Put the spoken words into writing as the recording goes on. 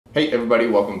Hey everybody,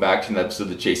 welcome back to another episode of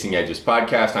the Chasing Edges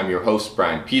podcast. I'm your host,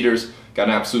 Brian Peters. Got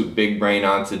an absolute big brain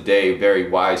on today, very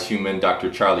wise human,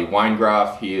 Dr. Charlie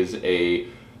Weingroff. He is a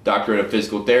doctorate of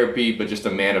physical therapy, but just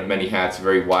a man of many hats, a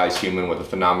very wise human with a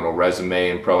phenomenal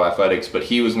resume in pro athletics. But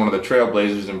he was one of the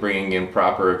trailblazers in bringing in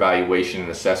proper evaluation and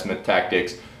assessment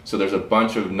tactics. So there's a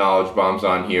bunch of knowledge bombs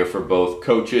on here for both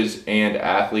coaches and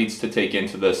athletes to take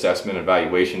into the assessment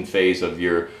evaluation phase of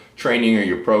your training or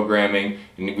your programming,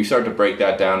 and we start to break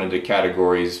that down into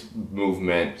categories: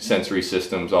 movement, sensory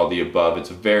systems, all the above. It's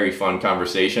a very fun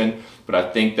conversation, but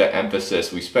I think the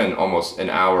emphasis, we spend almost an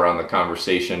hour on the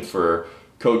conversation for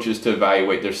coaches to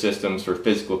evaluate their systems, for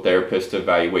physical therapists to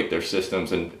evaluate their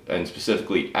systems, and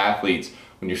specifically athletes.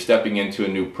 When you're stepping into a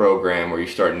new program where you're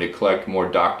starting to collect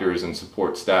more doctors and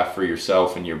support staff for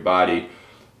yourself and your body,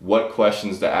 what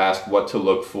questions to ask, what to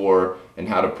look for, and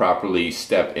how to properly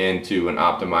step into and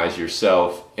optimize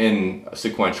yourself in a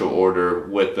sequential order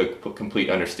with the complete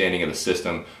understanding of the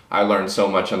system. I learned so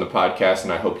much on the podcast,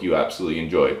 and I hope you absolutely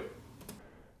enjoy.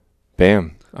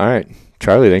 Bam. All right.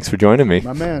 Charlie, thanks for joining me.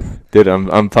 My man. Dude,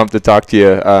 I'm pumped to talk to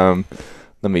you.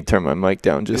 Let me turn my mic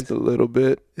down just a little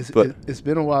bit. It's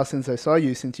been a while since I saw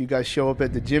you, since you guys show up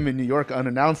at the gym in New York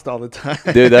unannounced all the time.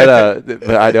 Dude,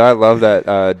 I love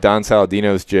that Don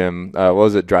Saladino's gym. What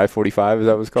was it, Drive 45? Is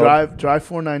that what it's called? Drive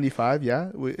 495,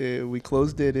 yeah. We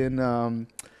closed it in, I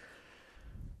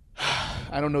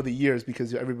don't know the years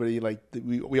because everybody,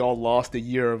 we all lost a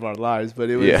year of our lives.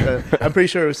 But it was, I'm pretty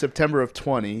sure it was September of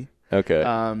 20. Okay.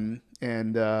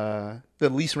 And the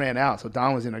lease ran out, so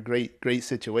Don was in a great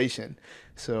situation.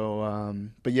 So,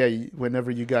 but yeah,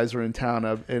 whenever you guys were in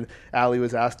town, and Allie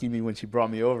was asking me when she brought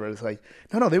me over, it's like,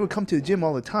 no, they would come to the gym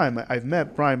all the time. I've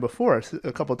met Brian before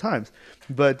a couple of times,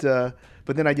 but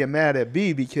then I get mad at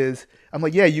B because I'm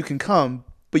like, yeah, you can come,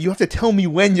 but you have to tell me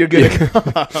when you're gonna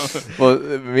come. Well,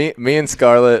 me and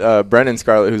Scarlett, Brennan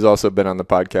Scarlett, who's also been on the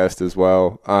podcast as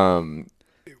well,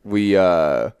 we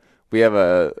have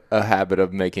a habit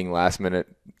of making last minute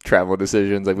travel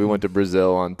decisions. Like we went to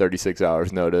Brazil on 36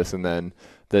 hours notice, and then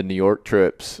the New York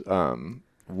trips.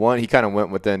 One, he kind of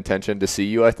went with the intention to see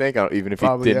you, I think, even if he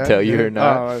didn't tell you or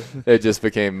not. It just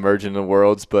became merging the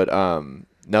worlds. But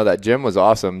no, that gym was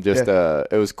awesome. Just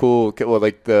it was cool. Well,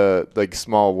 like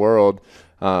small world.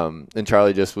 And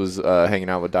Charlie just was hanging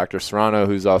out with Dr. Serrano,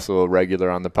 who's also a regular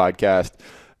on the podcast.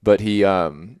 But he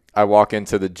I walk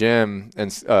into the gym,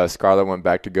 and Scarlett went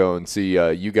back to go and see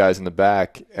you guys in the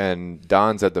back, and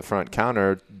Don's at the front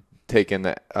counter taking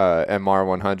the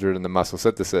MR100 and the muscle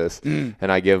synthesis, and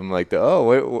I give him like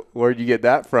where'd you get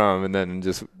that from? And then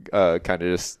just kind of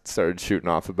just started shooting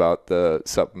off about the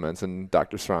supplements and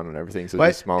Dr. Serrano and everything. So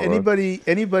just small. Anybody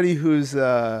who's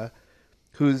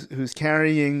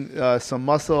carrying some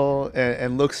muscle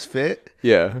and looks fit,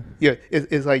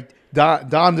 is like.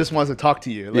 Don just wants to talk to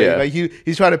you. Like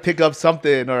he's trying to pick up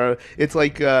something, or it's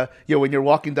like when you're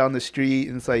walking down the street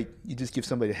and it's like you just give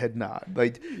somebody a head nod.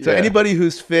 So anybody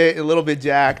who's fit, a little bit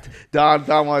jacked, Don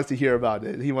wants to hear about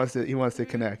it. He wants to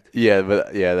connect. Yeah,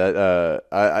 but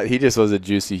he just was a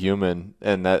juicy human,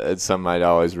 and that's something I'd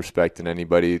always respect in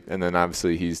anybody. And then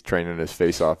obviously he's training his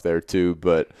face off there too,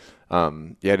 but.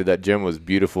 Dude, that gym was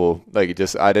beautiful. I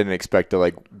didn't expect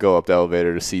to go up the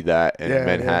elevator to see that in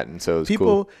Manhattan. Yeah. So it was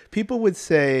cool. People would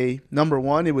say, number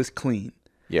one, it was clean.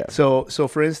 Yeah. So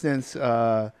for instance,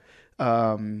 Ozzy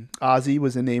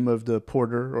was the name of the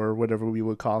porter or whatever we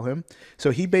would call him.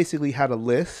 So he basically had a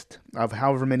list of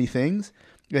however many things.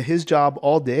 His job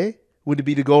all day would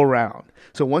be to go around.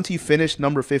 So once he finished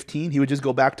number 15, he would just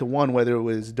go back to one, whether it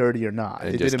was dirty or not.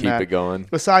 And just keep it going.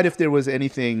 Aside if there was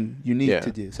anything unique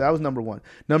to do. So that was number one.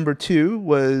 Number two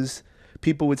was,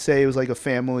 people would say it was like a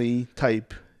family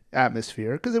type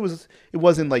atmosphere, because it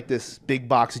wasn't like this big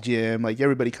box gym. Like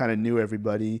everybody kind of knew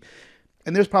everybody.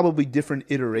 And there's probably different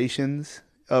iterations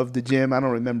of the gym. I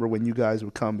don't remember when you guys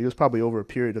would come. It was probably over a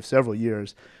period of several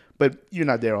years. But you're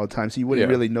not there all the time, so you wouldn't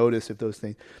really notice if those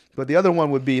things. But the other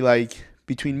one would be like,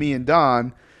 between me and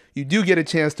Don, you do get a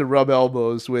chance to rub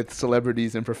elbows with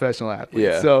celebrities and professional athletes.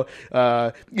 Yeah. So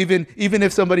even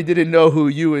if somebody didn't know who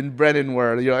you and Brennan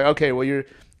were, you're like, okay, well, you're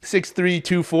 6'3",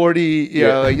 240,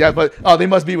 but they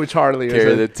must be with Charlie.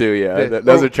 Carry the two,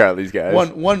 those are Charlie's guys.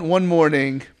 One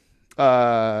morning,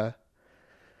 it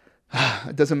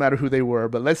doesn't matter who they were,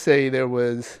 but let's say there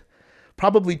was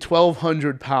probably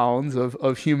 1,200 pounds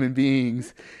of human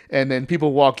beings, and then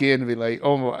people walk in and be like,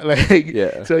 oh my,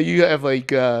 So you have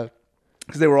because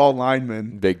they were all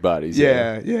linemen, big bodies.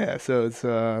 Yeah. So it's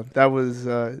it was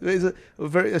a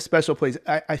very special place.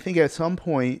 I think at some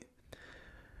point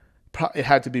it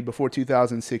had to be before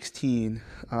 2016,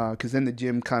 because then the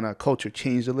gym kind of culture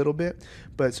changed a little bit.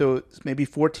 But so maybe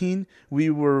 14, we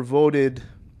were voted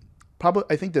probably,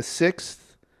 I think, the 6th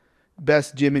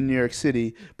best gym in New York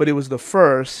City, but it was the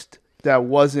first that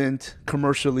wasn't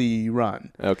commercially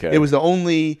run. Okay. It was the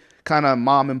only kind of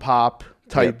mom and pop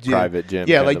type gym. Private gym.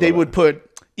 Yeah, like they would put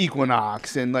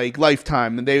Equinox and like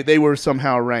Lifetime, and they were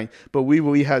somehow ranked. But we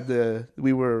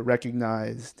were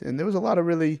recognized, and there was a lot of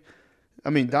really, I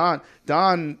mean, Don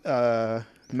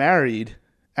married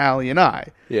Allie and I.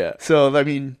 Yeah. So I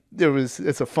mean,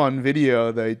 it's a fun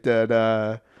video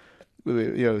that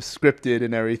scripted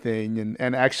and everything,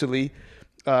 and actually,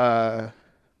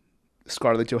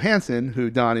 Scarlett Johansson, who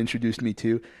Don introduced me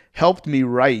to, helped me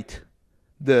write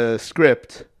the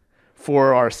script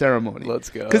for our ceremony. Let's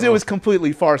go. Because it was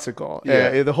completely farcical.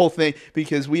 Yeah. The whole thing,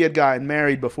 because we had gotten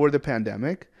married before the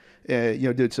pandemic.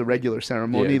 It's a regular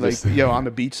ceremony, on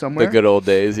the beach somewhere. The good old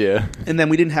days, yeah. And then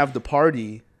we didn't have the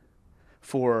party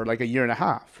for like a year and a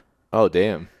half. Oh,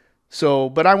 damn. So,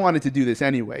 but I wanted to do this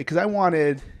anyway because I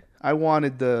wanted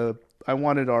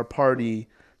our party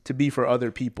to be for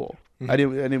other people.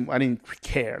 Mm-hmm. I didn't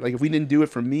care. Like if we didn't do it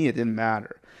for me, it didn't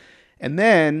matter. And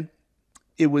then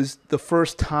it was the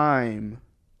first time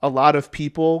a lot of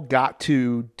people got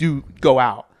to go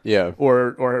out. Yeah.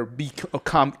 Or be a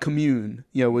commune,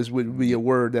 would be a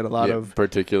word that a lot of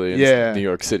particularly in New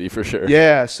York City for sure.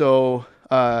 Yeah. So,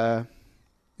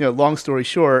 long story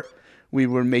short, we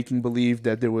were making believe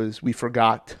that we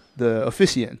forgot the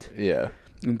officiant. Yeah.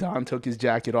 And Don took his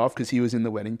jacket off because he was in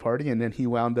the wedding party, and then he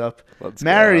wound up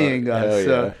marrying us.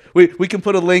 So we can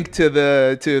put a link to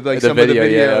the some video,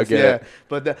 of the videos. Yeah.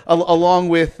 But along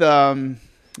with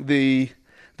the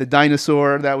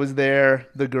dinosaur that was there,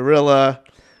 the gorilla.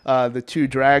 The 2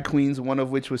 drag queens, one of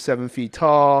which was 7 feet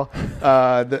tall,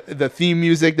 the theme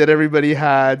music that everybody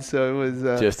had. So it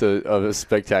was just a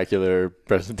spectacular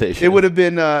presentation. It would have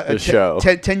been a show.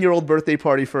 10-year-old birthday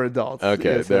party for adults.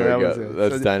 Okay, yeah, so there we go.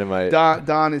 That's dynamite.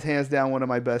 Don is hands down one of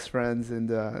my best friends, and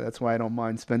that's why I don't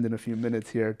mind spending a few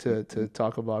minutes here to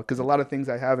talk about. Because a lot of things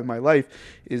I have in my life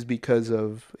is because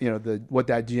of what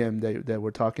that gym that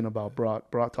we're talking about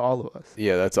brought to all of us.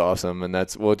 Yeah, that's awesome, and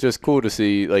that's just cool to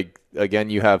see. Like again,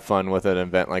 you have fun with an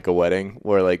event like a wedding,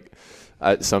 where like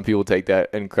some people take that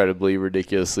incredibly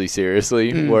ridiculously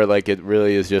seriously, where like it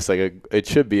really is just like it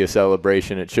should be a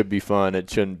celebration, it should be fun, it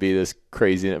shouldn't be this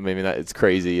crazy. Maybe not, it's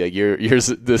crazy. Like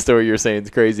the story you're saying is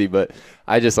crazy, but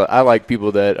I like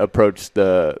people that approach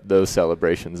those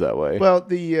celebrations that way. Well,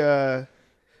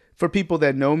 for people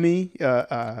that know me,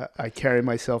 I carry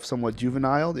myself somewhat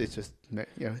juvenile. It's just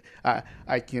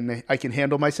I can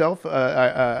handle myself.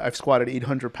 I've squatted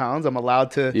 800 pounds. I'm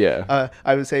allowed to. Yeah.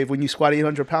 I would say when you squat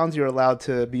 800 pounds, you're allowed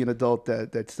to be an adult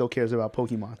that still cares about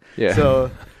Pokemon. Yeah.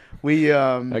 So we.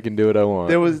 I can do what I want.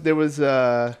 There was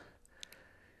the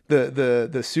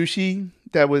sushi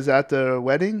that was at the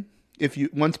wedding.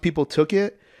 Once people took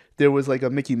it, there was like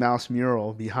a Mickey Mouse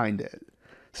mural behind it.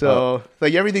 So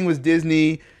like everything was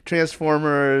Disney,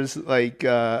 Transformers, like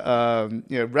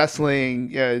wrestling,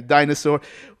 dinosaur.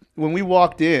 When we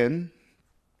walked in,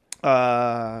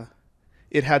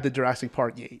 it had the Jurassic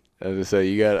Park gate. I was gonna say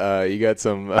you got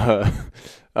some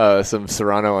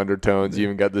Serrano undertones. You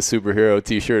even got the superhero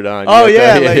T-shirt on. Oh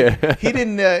yeah, he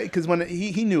didn't because when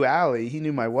he knew Allie, he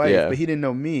knew my wife, but he didn't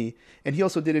know me, and he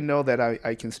also didn't know that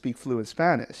I can speak fluent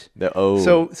Spanish.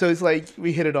 So it's like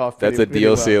we hit it off. That's a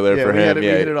deal sealer for him. We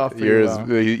hit it off.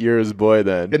 You're his boy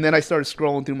then. And then I started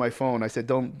scrolling through my phone. I said,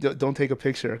 don't take a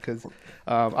picture because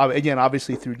again,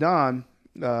 obviously through Don,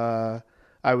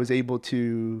 I was able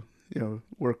to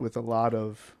work with a lot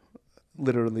of.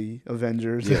 Literally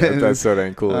Avengers. Yeah, that's so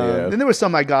dang cool. And there was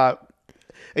some I got.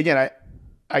 Again,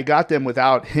 I got them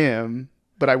without him,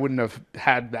 but I wouldn't have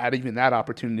had that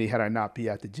opportunity had I not be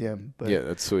at the gym. But, yeah,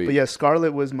 that's sweet. But yeah,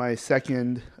 Scarlett was my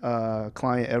second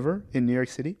client ever in New York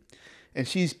City, and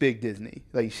she's big Disney.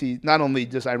 Like she not only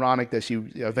just ironic that she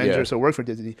Avengers so worked for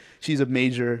Disney. She's a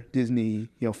major Disney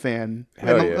fan.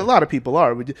 A lot of people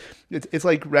are. It's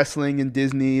like wrestling and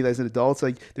Disney as an adult.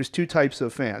 Like there's 2 types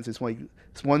of fans. It's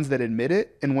ones that admit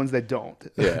it and ones that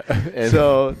don't. Yeah.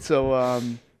 So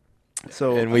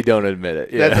and we don't admit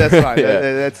it. Yeah. That's fine.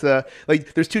 That's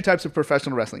like there's 2 types of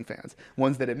professional wrestling fans: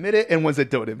 ones that admit it and ones that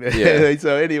don't admit it.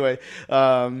 So anyway,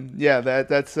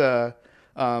 that's. So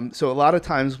a lot of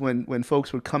times when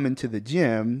folks would come into the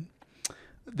gym,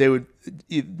 they would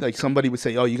like somebody would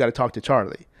say, "Oh, you got to talk to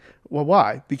Charlie." Well,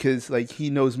 why? Because like he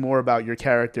knows more about your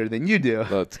character than you do.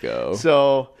 Let's go.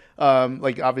 So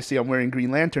like obviously I'm wearing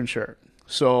Green Lantern shirt.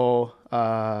 So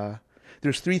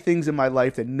there's 3 things in my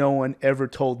life that no one ever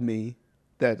told me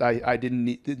that I didn't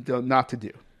need not to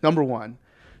do. Number one,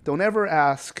 don't ever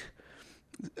ask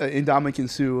Ndamukong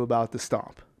Suh about the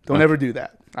stomp. Don't ever do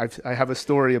that. I have a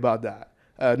story about that.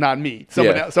 Not me.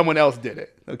 Someone else did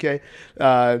it. Okay.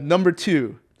 Number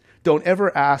two, don't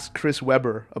ever ask Chris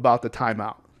Webber about the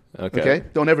timeout. Okay.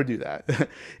 Don't ever do that,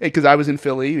 because I was in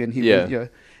Philly and he was,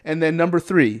 And then number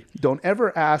three, don't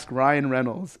ever ask Ryan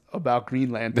Reynolds about Green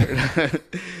Lantern.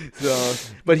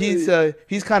 But he's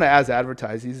kind of as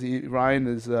advertised. Ryan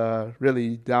is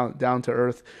really down to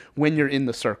earth when you're in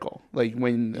the circle. Like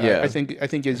when I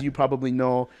think as you probably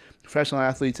know, professional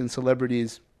athletes and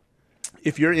celebrities,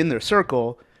 if you're in their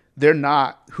circle, they're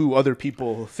not who other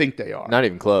people think they are. Not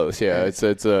even close. Yeah,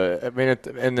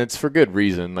 and it's for good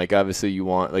reason. Like obviously you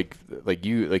want like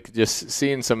just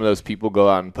seeing some of those people go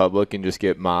out in public and just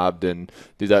get mobbed and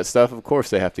do that stuff. Of course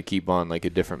they have to keep on like a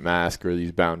different mask or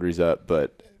these boundaries up,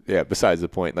 but yeah, besides the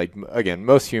point. Like again,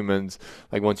 most humans,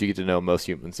 like once you get to know most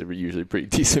humans, they're usually pretty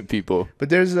decent people. But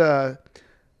there's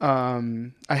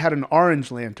I had an orange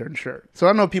lantern shirt. So I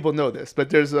don't know if people know this, but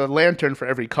there's a lantern for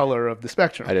every color of the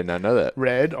spectrum. I did not know that.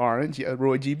 Red, orange,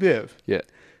 Roy G. Biv. Yeah.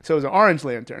 So it was an orange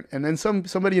lantern. And then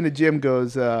somebody in the gym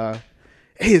goes, hey,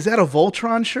 is that a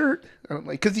Voltron shirt? And I'm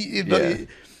like,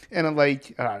 and I'm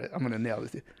like, all right, I'm going to nail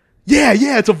this. Yeah,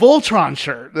 it's a Voltron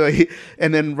shirt.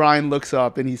 And then Ryan looks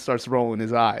up and he starts rolling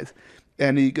his eyes.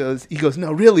 And he goes,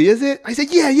 no, really, is it? I said,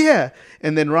 yeah.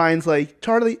 And then Ryan's like,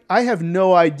 Charlie, I have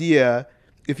no idea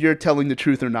if you're telling the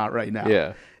truth or not right now.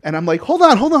 Yeah. And I'm like, hold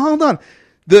on.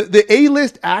 The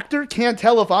A-list actor can't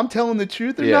tell if I'm telling the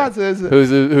truth or not. So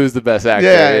who's the best actor?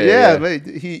 Yeah.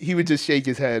 He would just shake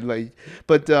his head.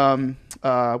 But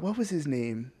what was his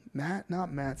name?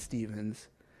 Not Matt Stevens.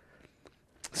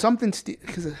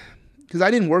 Because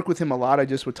I didn't work with him a lot. I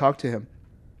just would talk to him.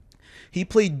 He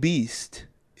played Beast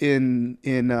in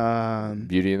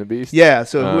Beauty and the Beast. Yeah,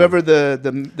 so whoever I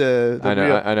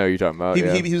know who you're talking about.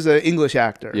 He was an English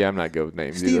actor. Yeah, I'm not good with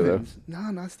names Stevens. Either.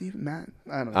 No, not Steven. Matt.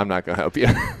 I don't know. I'm not gonna help you.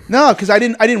 No, because I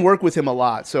didn't work with him a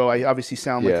lot, so I obviously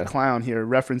sound like a clown here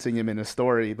referencing him in a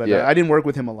story. But I didn't work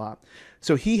with him a lot,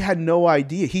 so he had no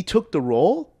idea. He took the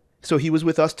role, so he was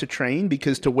with us to train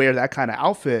because to wear that kind of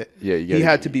outfit, he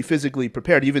had to be physically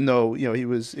prepared, even though it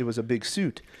was a big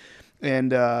suit.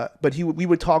 And but we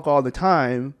would talk all the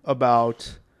time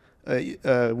about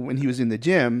when he was in the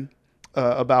gym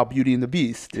about Beauty and the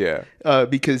Beast. Yeah.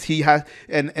 Because he has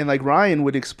and like Ryan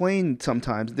would explain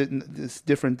sometimes that it's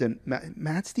different than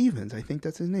Matt Stevens. I think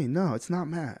that's his name. No, it's not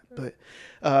Matt. But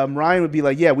Ryan would be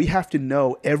like, yeah, we have to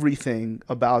know everything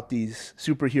about these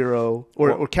superhero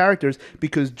or characters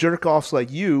because jerk-offs like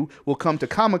you will come to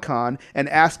Comic-Con and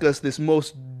ask us this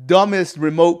most dumbest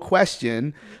remote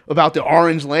question about the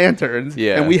Orange Lanterns,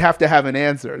 and we have to have an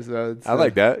answer. So I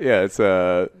like that. Yeah, it's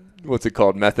what's it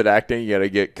called? Method acting. You got to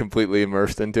get completely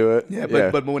immersed into it. Yeah,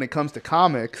 but when it comes to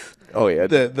comics,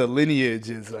 the lineage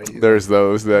is like there's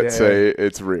those that say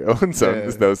it's real, and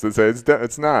those that say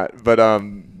it's not.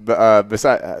 But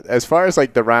besides, as far as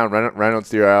like the Reynolds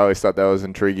theory, I always thought that was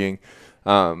intriguing.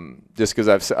 Just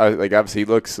because obviously he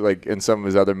looks like in some of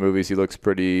his other movies he looks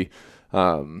pretty.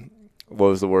 What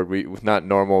was the word? Not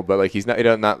normal, but like he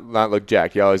does not look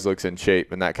jacked. He always looks in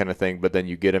shape and that kind of thing. But then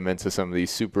you get him into some of these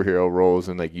superhero roles,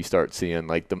 and like you start seeing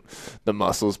like the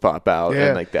muscles pop out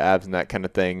and like the abs and that kind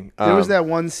of thing. There was that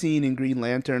one scene in Green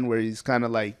Lantern where he's kind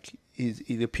of like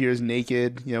he appears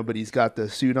naked, but he's got the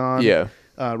suit on. Yeah.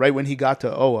 Right when he got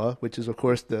to Oa, which is of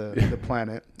course the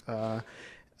planet.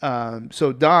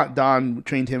 So Don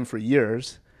trained him for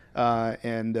years,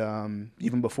 and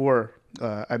even before.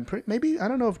 I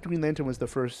don't know if Green Lantern was the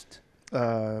first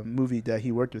movie that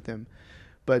he worked with him,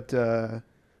 but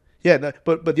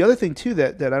but the other thing too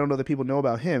that I don't know that people know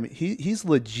about him, he's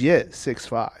legit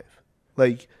 6'5".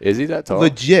 Like, is he that tall?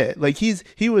 Legit. Like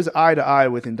he was eye to eye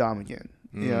with Ndamukong,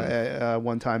 at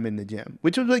one time in the gym.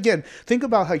 Which was, again, think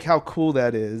about like how cool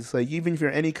that is. Like even if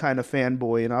you're any kind of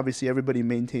fanboy, and obviously everybody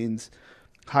maintains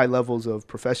high levels of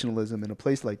professionalism in a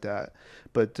place like that,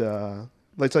 but.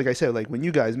 Like I said, like when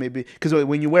you guys maybe because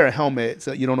when you wear a helmet,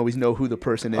 so you don't always know who the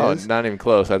person is. Oh, not even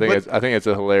close. I think it's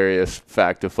a hilarious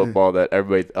fact of football that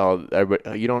everybody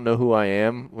you don't know who I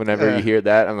am. Whenever you hear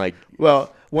that, I'm like,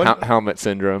 well, helmet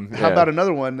syndrome. How about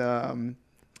another one? I'm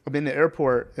in the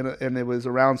airport and it was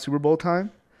around Super Bowl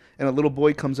time, and a little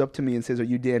boy comes up to me and says, "Are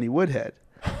you Danny Woodhead?"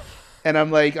 And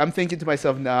I'm thinking to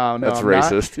myself, no, that's I'm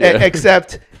racist. Not. Yeah.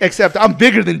 Except I'm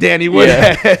bigger than Danny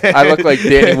Woodhead. Yeah. I look like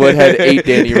Danny Woodhead, 8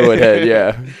 Danny Woodhead.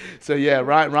 Yeah. So yeah,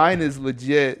 Ryan is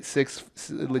legit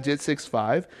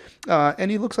 6'5",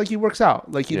 and he looks like he works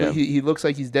out. Like he looks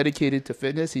like he's dedicated to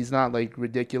fitness. He's not like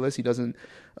ridiculous. He doesn't.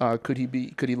 Could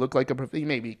he look like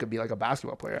maybe he could be like a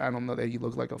basketball player. I don't know that he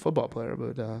looks like a football player,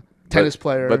 but tennis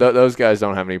player. But those guys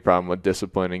don't have any problem with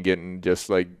discipline and getting just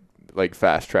like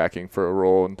fast tracking for a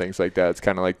role and things like that. It's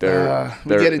kind of like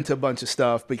we get into a bunch of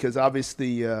stuff because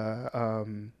obviously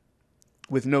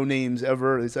with no names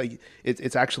ever, it's like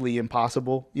it's actually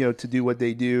impossible, to do what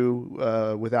they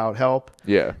do without help.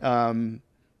 Yeah.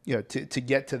 To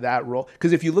get to that role,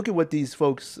 because if you look at what these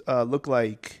folks look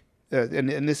like,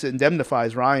 and this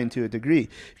indemnifies Ryan to a degree,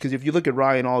 because if you look at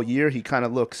Ryan all year, he kind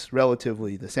of looks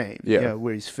relatively the same. Yeah.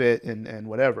 Where he's fit and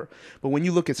whatever. But when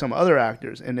you look at some other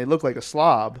actors and they look like a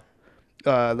slob.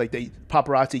 Like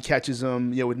paparazzi catches them,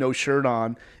 with no shirt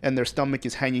on, and their stomach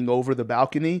is hanging over the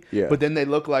balcony. Yeah. But then they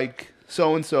look like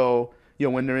so and so,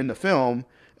 when they're in the film.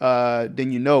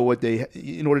 Then what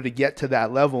in order to get to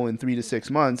that level in 3 to 6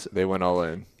 months, they went all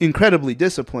in. Incredibly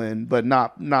disciplined, but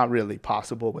not really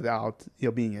possible without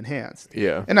being enhanced.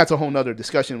 Yeah. And that's a whole nother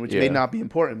discussion, which may not be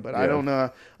important. But I don't know.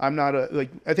 I'm not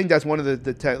I think that's one of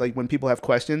the when people have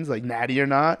questions like natty or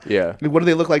not. Yeah. What do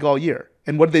they look like all year?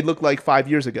 And what did they look like 5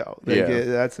 years ago?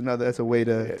 That's a way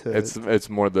to. It's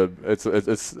more it's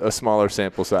a smaller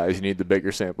sample size. You need the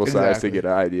bigger sample size to get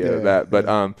an idea of that.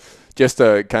 But just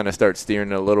to kind of start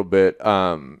steering a little bit,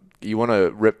 you want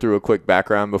to rip through a quick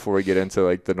background before we get into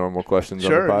like the normal questions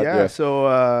on the pod? Yeah.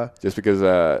 So just because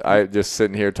I just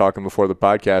sitting here talking before the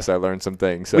podcast, I learned some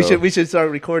things. So we should start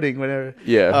recording whenever.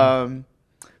 Yeah.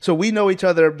 So we know each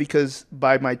other because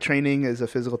by my training as a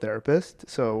physical therapist.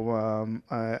 So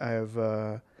I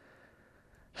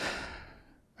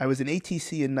was an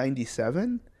ATC in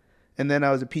 '97, and then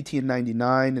I was a PT in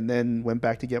 '99, and then went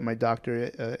back to get my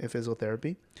doctorate in physical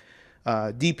therapy.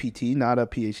 DPT, not a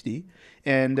PhD.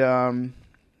 And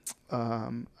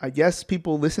I guess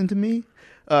people listen to me.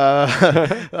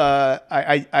 I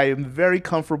am very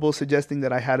comfortable suggesting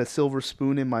that I had a silver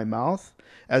spoon in my mouth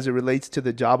as it relates to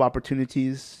the job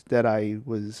opportunities that I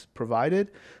was provided.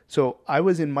 So I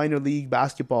was in minor league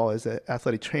basketball as an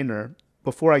athletic trainer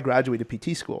before I graduated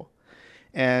PT school.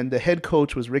 And the head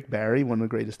coach was Rick Barry, one of the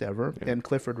greatest ever, and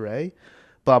Clifford Ray.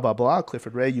 Blah, blah, blah.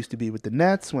 Clifford Ray used to be with the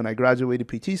Nets. When I graduated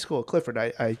PT school, Clifford,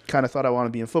 I kind of thought I want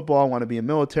to be in football, I want to be in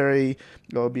military,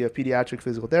 be a pediatric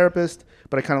physical therapist,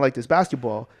 but I kind of like this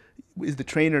basketball. Is the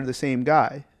trainer the same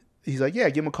guy? He's like, yeah,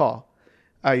 give him a call.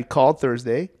 I called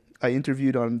Thursday. I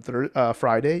interviewed on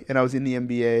Friday, and I was in the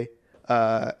NBA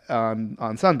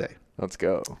on Sunday. Let's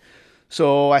go.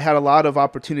 So I had a lot of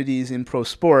opportunities in pro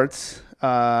sports,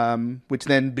 which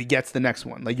then begets the next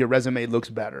one. Like your resume looks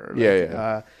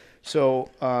better. So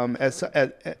as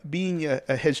being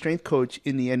a head strength coach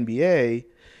in the NBA,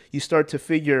 you start to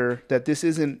figure that this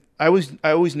isn't. I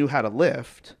always knew how to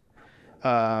lift,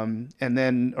 and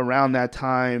then around that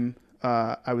time,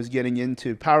 I was getting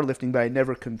into powerlifting, but I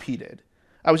never competed.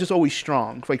 I was just always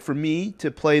strong. Like for me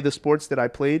to play the sports that I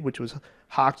played, which was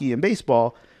hockey and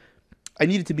baseball, I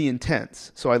needed to be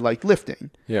intense. So I liked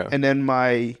lifting. Yeah. And then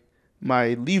my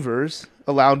levers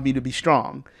allowed me to be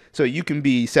strong. So you can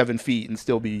be 7 feet and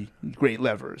still be great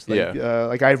levers.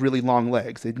 Like I have really long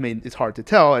legs. It's hard to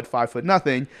tell at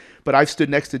 5'0", but I've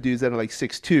stood next to dudes that are like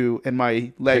 6'2", and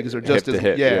my legs are just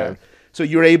as So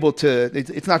you're able to.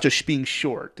 It's not just being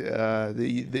short.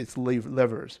 It's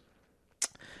levers.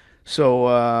 So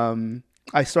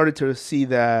I started to see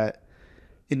that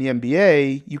in the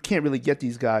NBA, you can't really get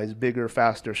these guys bigger,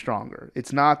 faster, stronger.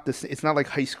 It's not like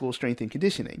high school strength and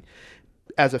conditioning.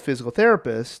 As a physical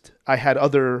therapist, I had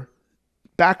other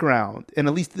background, and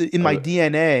at least in my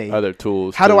DNA, other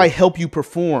tools. How do I help you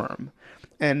perform?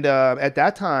 And at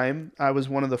that time, I was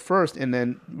one of the first. And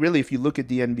then, really, if you look at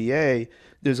the NBA,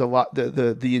 there's a lot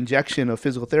the injection of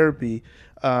physical therapy,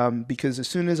 because as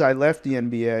soon as I left the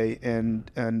NBA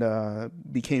and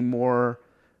became more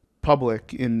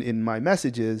public in my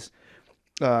messages,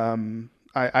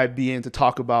 I began to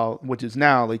talk about what is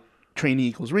now like trainee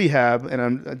equals rehab,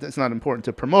 and that's not important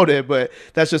to promote it, but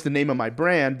that's just the name of my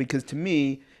brand, because to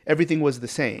me everything was the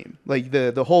same. Like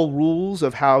the whole rules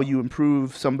of how you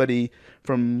improve somebody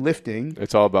from lifting,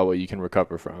 it's all about what you can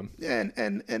recover from,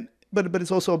 but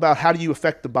it's also about how do you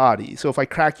affect the body. So if I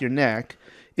crack your neck,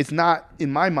 it's not,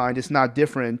 in my mind, it's not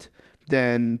different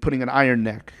than putting an iron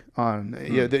neck on.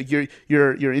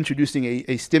 You're introducing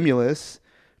a stimulus,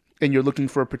 and you're looking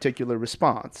for a particular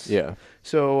response. Yeah.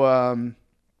 So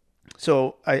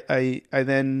So I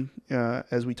then,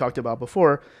 as we talked about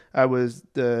before, I was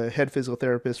the head physical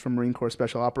therapist from Marine Corps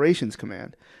Special Operations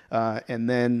Command. And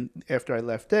then after I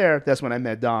left there, that's when I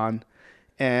met Don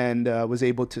and was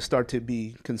able to start to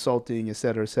be consulting, et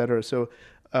cetera, et cetera. So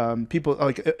people,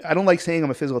 like, I don't like saying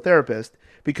I'm a physical therapist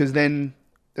because then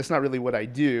that's not really what I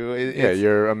do.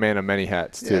 You're a man of many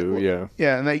hats too.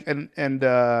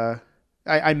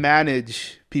 I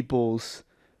manage people's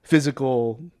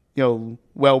physical,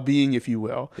 well-being, if you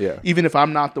will. Yeah. Even if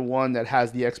I'm not the one that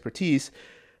has the expertise,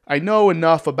 I know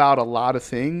enough about a lot of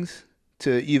things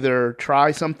to either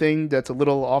try something that's a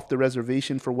little off the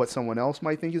reservation for what someone else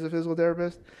might think is a physical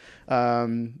therapist,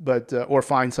 or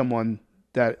find someone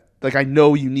that, like, I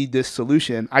know you need this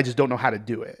solution, I just don't know how to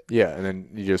do it. Yeah, and then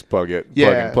you just plug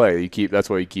and play. That's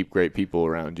why you keep great people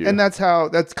around you. And that's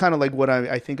kind of like what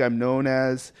I think I'm known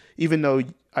as. Even though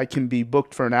I can be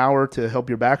booked for an hour to help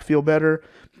your back feel better,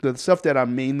 the stuff that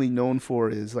I'm mainly known for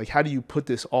is, like, how do you put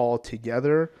this all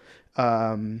together?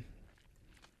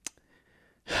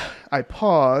 I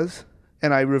pause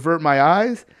and I revert my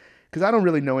eyes because I don't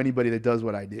really know anybody that does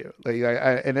what I do. Like,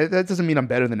 that doesn't mean I'm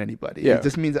better than anybody. Yeah. It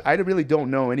just means I really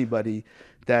don't know anybody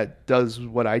that does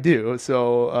what I do.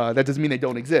 So that doesn't mean they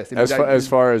don't exist. As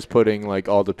far as putting, like,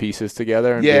 all the pieces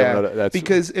together. And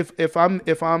because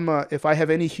if I have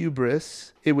any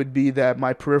hubris, it would be that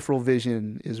my peripheral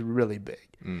vision is really big,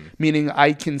 meaning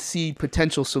I can see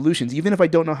potential solutions even if I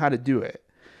don't know how to do it.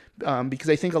 Because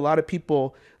I think a lot of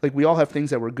people, like, we all have things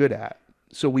that we're good at.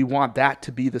 So we want that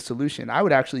to be the solution. I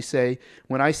would actually say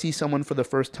when I see someone for the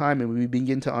first time and we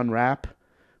begin to unwrap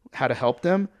how to help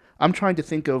them, I'm trying to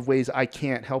think of ways I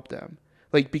can't help them.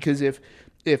 Like, because if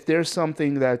there's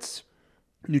something that's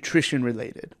nutrition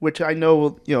related, which I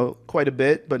know, quite a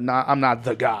bit, but I'm not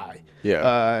the guy.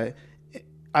 Yeah.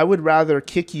 I would rather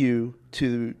kick you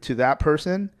to that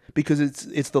person because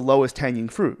it's the lowest hanging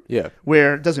fruit. Yeah.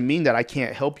 Where it doesn't mean that I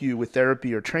can't help you with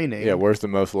therapy or training. Yeah. Where's the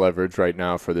most leverage right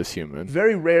now for this human?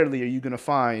 Very rarely are you going to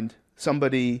find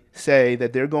somebody say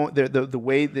that the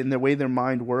way their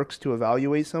mind works to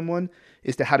evaluate someone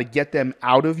is to how to get them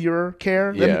out of your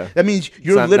care. Yeah. That means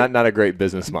you're not a great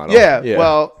business model. Yeah.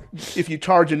 Well, if you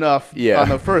charge enough on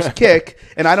the first kick,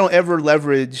 and I don't ever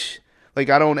leverage, like,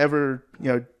 I don't ever,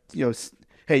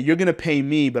 hey, you're gonna pay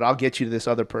me, but I'll get you to this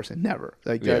other person. Never.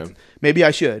 Like, maybe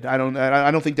I should. I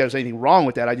don't think there's anything wrong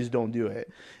with that. I just don't do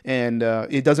it, and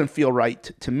it doesn't feel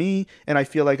right to me. And I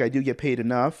feel like I do get paid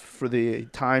enough for the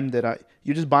time that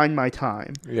you're just buying my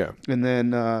time. Yeah. And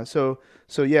then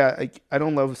so yeah, I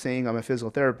don't love saying I'm a physical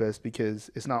therapist because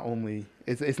it's not the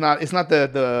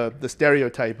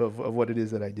stereotype of what it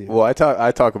is that I do. Well,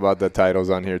 I talk about the titles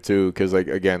on here too, because, like,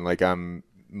 again, like, I'm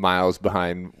miles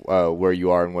behind where you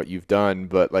are and what you've done,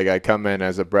 but, like, I come in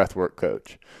as a breathwork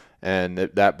coach, and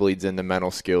that bleeds into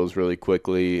mental skills really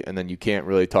quickly, and then you can't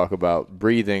really talk about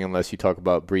breathing unless you talk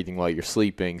about breathing while you're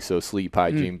sleeping, so sleep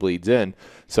hygiene bleeds in.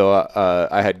 So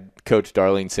I had Coach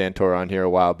Darlene Santor on here a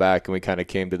while back, and we kind of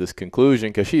came to this conclusion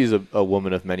because she's a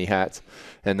woman of many hats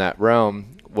in that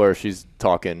realm, where she's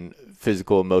talking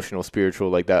physical, emotional, spiritual,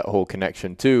 like that whole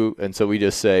connection too. And so we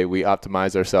just say we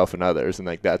optimize ourselves and others, and,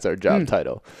 like, that's our job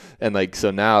title. And, like,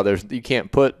 so now you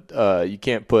can't put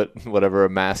whatever, a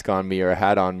mask on me or a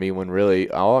hat on me, when really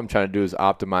all I'm trying to do is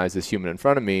optimize this human in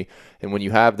front of me. And when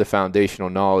you have the foundational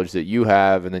knowledge that you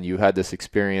have, and then you had this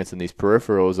experience and these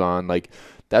peripherals on, like,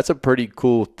 that's a pretty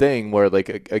cool thing where,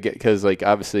 like, because, like,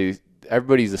 obviously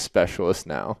everybody's a specialist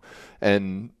now.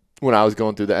 And when I was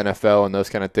going through the NFL and those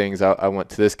kind of things, I went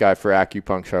to this guy for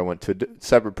acupuncture. I went to a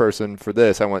separate person for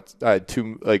this. I had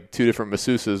two different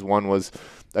masseuses. One was,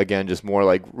 again, just more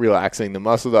like relaxing the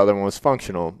muscle. The other one was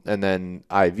functional. And then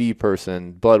IV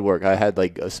person, blood work. I had,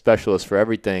 like, a specialist for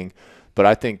everything. But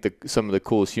I think some of the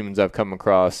coolest humans I've come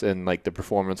across in, like, the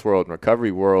performance world and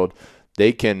recovery world,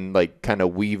 they can, like, kind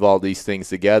of weave all these things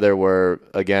together where,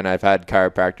 again, I've had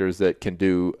chiropractors that can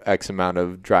do X amount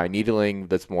of dry needling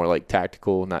that's more like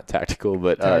tactical, not tactical,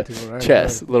 but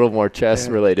chest, a little more chest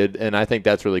related. And I think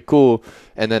that's really cool.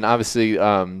 And then obviously,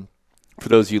 for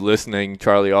those of you listening,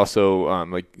 Charlie also,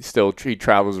 he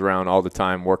travels around all the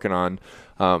time working on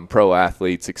pro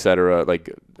athletes, et cetera, like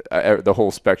the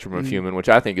whole spectrum of human, which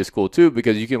I think is cool too,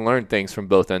 because you can learn things from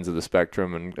both ends of the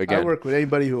spectrum. And again, I work with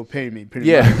anybody who will pay me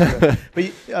pretty much.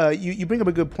 But you bring up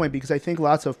a good point, because I think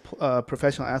lots of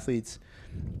professional athletes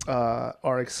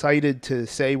are excited to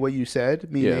say what you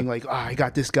said, meaning like, I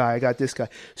got this guy.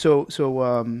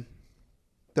 So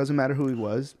doesn't matter who he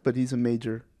was, but he's a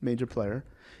major player.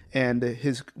 and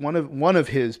one of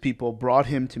his people brought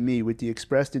him to me with the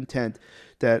expressed intent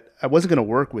that I wasn't going to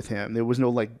work with him. There was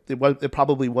no it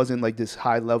probably wasn't like this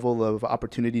high level of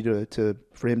opportunity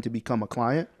for him to become a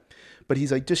client, but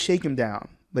he's like, just shake him down,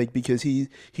 like, because he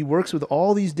works with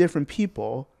all these different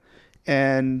people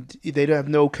and they have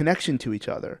no connection to each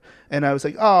other. And I was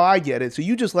like, oh, I get it. So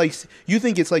you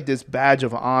think it's like this badge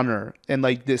of honor and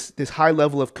like this high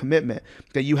level of commitment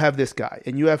that you have this guy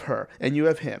and you have her and you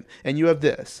have him and you have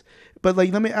this. But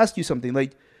like, let me ask you something.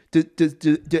 Like,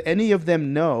 do any of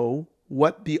them know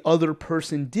what the other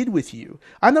person did with you?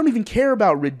 I don't even care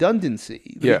about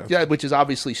redundancy, which is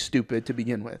obviously stupid to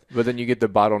begin with. But then you get the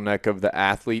bottleneck of the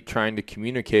athlete trying to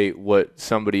communicate what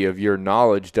somebody of your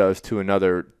knowledge does to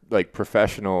another like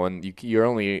professional, and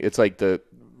it's like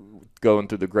going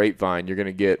through the grapevine. You're going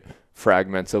to get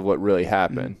fragments of what really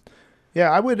happened.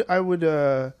 Yeah,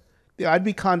 I'd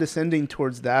be condescending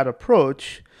towards that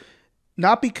approach.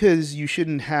 Not because you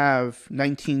shouldn't have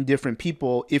 19 different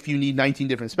people if you need 19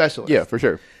 different specialists. Yeah, for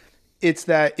sure. It's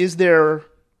that, is there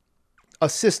a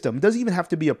system? It doesn't even have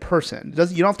to be a person.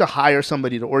 You don't have to hire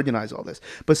somebody to organize all this.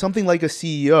 But something like a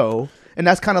CEO, and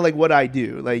that's kind of like what I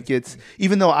do. Like, it's,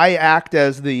 even though I act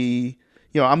as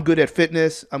I'm good at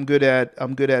fitness, I'm good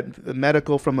at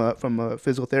medical from a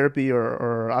physical therapy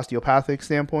or osteopathic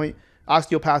standpoint.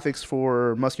 Osteopathics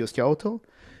for musculoskeletal.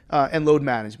 And load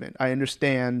management. I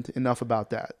understand enough about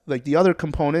that. Like, the other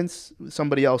components,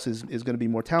 somebody else is going to be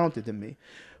more talented than me.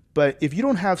 But if you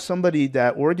don't have somebody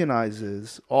that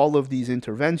organizes all of these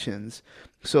interventions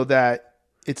so that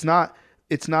it's not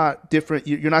different,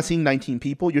 you're not seeing 19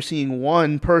 people, you're seeing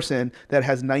one person that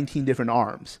has 19 different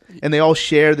arms. And they all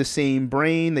share the same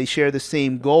brain, they share the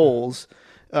same goals,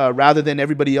 rather than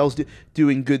everybody else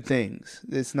doing good things.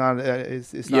 It's not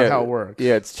how it works.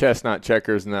 Yeah, it's chess, not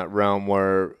checkers in that realm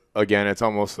where, again, it's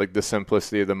almost like the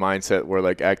simplicity of the mindset where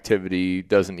like activity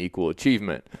doesn't equal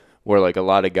achievement, where like a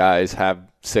lot of guys have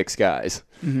 6 guys.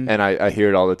 Mm-hmm. And I hear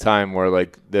it all the time where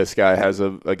like this guy has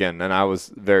and I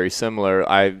was very similar.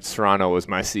 Serrano was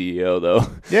my CEO though.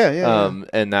 Yeah.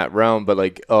 In that realm, but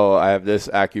like, I have this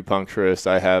acupuncturist,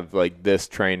 I have like this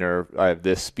trainer, I have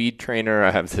this speed trainer,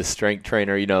 I have this strength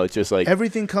trainer, it's just like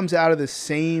everything comes out of the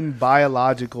same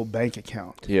biological bank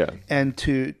account. Yeah. And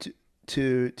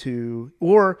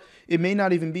or it may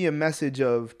not even be a message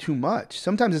of too much.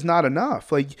 Sometimes it's not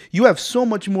enough. Like, you have so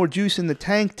much more juice in the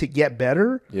tank to get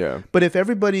better. Yeah. But if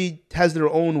everybody has their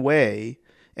own way,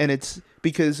 and it's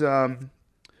because, so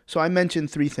I mentioned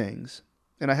 3 things,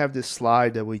 and I have this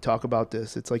slide that we talk about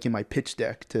this. It's like in my pitch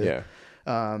deck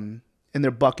and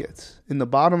they're buckets. In the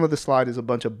bottom of the slide is a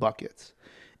bunch of buckets.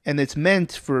 And it's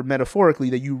meant for, metaphorically,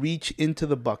 that you reach into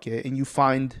the bucket and you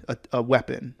find a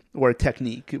weapon or a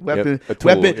technique.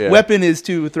 Weapon is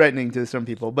too threatening to some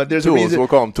people, but there's tools, a reason. We'll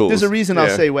call them tools. There's a reason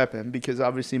I'll say weapon, because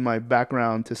obviously my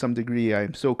background, to some degree,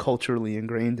 I'm so culturally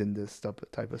ingrained in this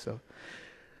type of stuff.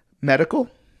 Medical,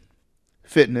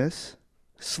 fitness,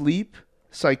 sleep,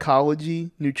 psychology,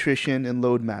 nutrition, and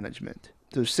load management.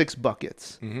 There's 6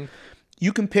 buckets. Mm-hmm.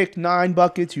 You can pick 9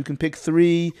 buckets. You can pick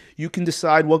 3. You can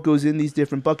decide what goes in these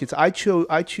different buckets. I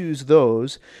choose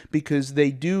those because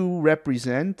they do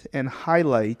represent and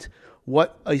highlight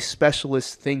what a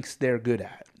specialist thinks they're good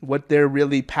at, what they're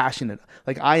really passionate.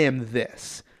 Like, I am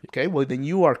this. Okay, well then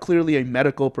you are clearly a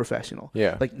medical professional.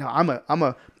 Yeah. Like, no, I'm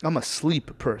a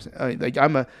sleep person. Like,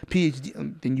 I'm a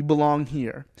PhD. Then you belong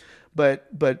here. But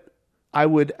I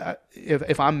would,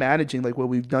 if I'm managing like what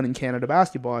we've done in Canada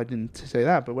basketball, I didn't say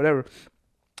that, but whatever.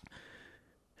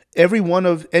 Every one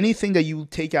of anything that you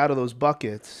take out of those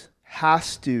buckets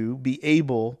has to be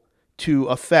able to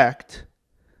affect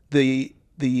the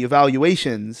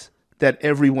evaluations that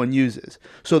everyone uses.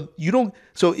 So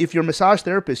if your massage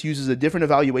therapist uses a different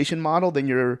evaluation model than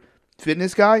your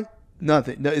fitness guy,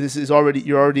 nothing. No, this is already,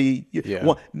 you're already,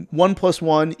 1 +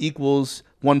 1 =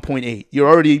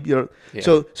 1.8.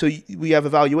 So we have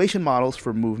evaluation models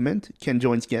for movement. Can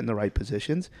joints get in the right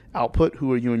positions? Output,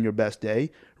 who are you in your best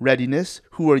day? Readiness,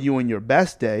 who are you in your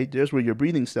best day? There's where your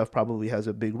breathing stuff probably has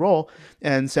a big role.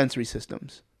 And sensory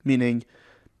systems, meaning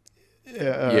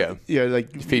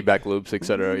like feedback loops,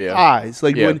 etc. Yeah. Eyes,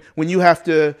 like when you have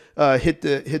to hit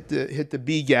the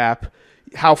B gap,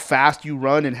 how fast you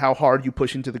run and how hard you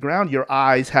push into the ground, your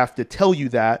eyes have to tell you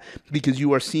that, because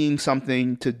you are seeing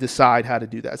something to decide how to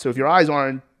do that. So if your eyes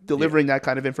aren't delivering that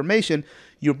kind of information,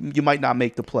 you might not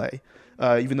make the play,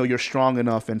 even though you're strong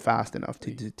enough and fast enough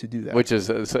to do that. Which is,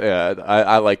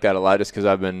 I like that a lot, just because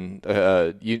I've been,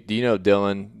 do you know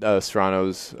Dylan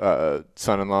Serrano's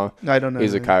son-in-law? I don't know.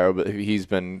 He's a chiro, but he's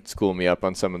been schooling me up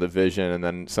on some of the vision, and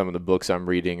then some of the books I'm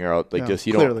reading are like,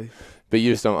 but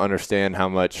you just don't understand how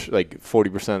much, like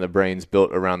 40% of the brain's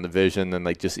built around the vision, and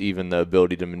like just even the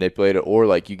ability to manipulate it, or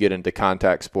like you get into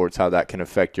contact sports, how that can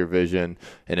affect your vision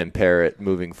and impair it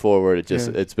moving forward.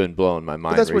 It's been blowing my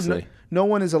mind recently. No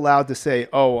one is allowed to say,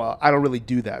 "Oh, I don't really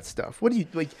do that stuff." What do you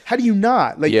like? How do you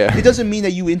not? Like, it doesn't mean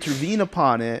that you intervene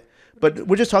upon it, but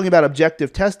we're just talking about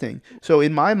objective testing. So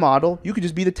in my model, you could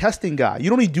just be the testing guy. You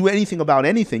don't need to do anything about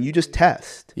anything. You just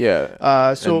test.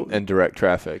 Yeah. And direct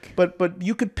traffic. But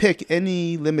you could pick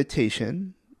any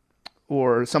limitation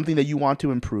or something that you want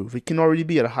to improve. It can already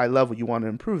be at a high level. You want to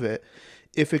improve it.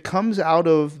 If it comes out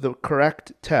of the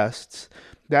correct tests,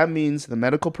 that means the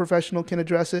medical professional can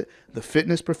address it, the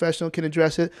fitness professional can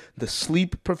address it, the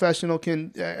sleep professional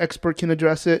expert can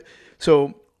address it.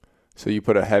 So you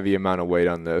put a heavy amount of weight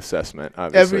on the assessment,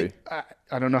 obviously.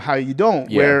 I don't know how you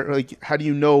don't. Yeah. How do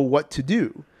you know what to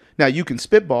do? Now you can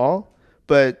spitball,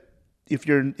 but if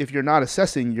you're not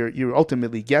assessing, you're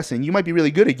ultimately guessing. You might be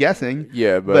really good at guessing.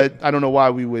 Yeah, but I don't know why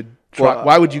we would.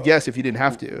 Why would you guess if you didn't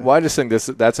have to? Well, I just think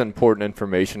that's important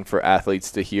information for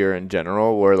athletes to hear in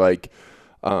general, where like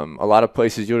a lot of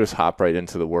places you'll just hop right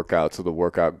into the workouts of the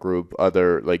workout group.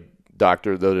 Other like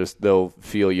doctor, they'll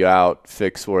feel you out,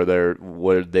 fix where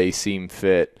they seem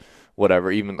fit,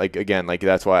 whatever. Even like, again, like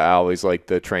that's why I always like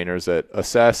the trainers that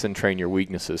assess and train your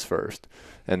weaknesses first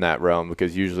in that realm,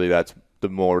 because usually that's the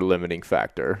more limiting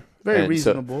factor. Very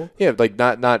reasonable. So, yeah, like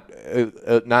not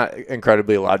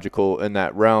incredibly logical in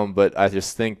that realm, but I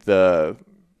just think the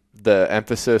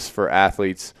emphasis for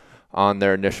athletes on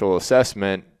their initial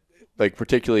assessment, like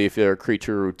particularly if they're a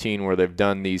creature routine where they've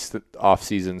done these off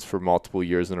seasons for multiple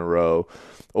years in a row,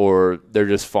 or they're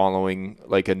just following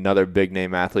like another big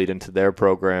name athlete into their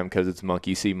program because it's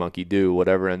monkey see, monkey do,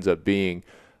 whatever ends up being.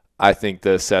 I think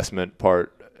the assessment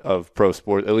part of pro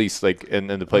sport, at least like in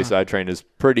the place I train, is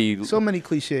pretty. So many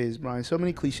cliches, Brian. So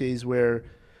many cliches where,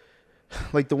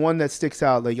 like the one that sticks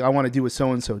out, like I want to do what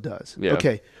so and so does. Yeah.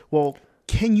 Okay, well,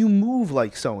 can you move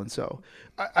like so and so?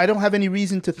 I don't have any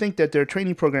reason to think that their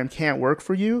training program can't work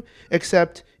for you,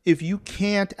 except if you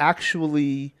can't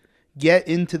actually get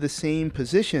into the same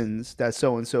positions that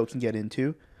so and so can get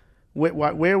into.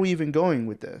 Where are we even going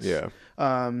with this? Yeah.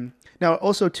 Now,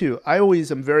 also too, I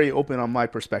always am very open on my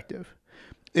perspective.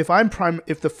 If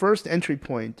the first entry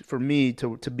point for me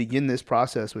to begin this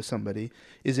process with somebody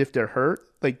is if they're hurt,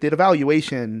 like the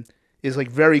evaluation is like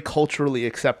very culturally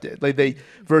accepted. Like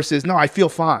versus, no, I feel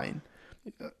fine.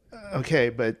 Okay,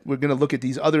 but we're going to look at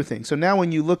these other things. So now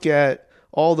when you look at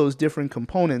all those different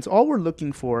components, all we're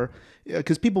looking for,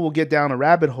 because people will get down a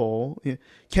rabbit hole,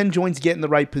 can joints get in the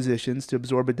right positions to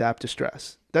absorb, adapt to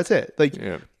stress? That's it. Like,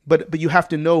 yeah. But you have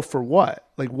to know for what.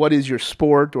 Like, what is your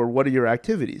sport or what are your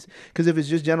activities? Because if it's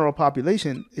just general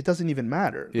population, it doesn't even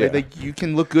matter. Yeah. Like you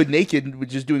can look good naked with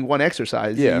just doing one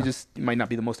exercise. Yeah. It might not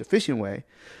be the most efficient way.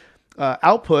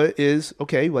 Output is,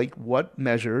 okay, like what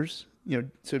measures,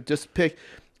 so just pick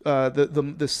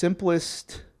the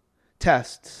simplest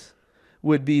tests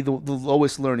would be the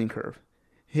lowest learning curve.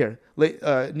 Here,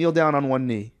 kneel down on one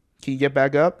knee. Can you get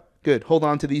back up? Good. Hold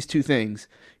on to these two things.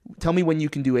 Tell me when you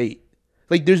can do 8.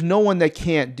 Like, there's no one that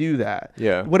can't do that.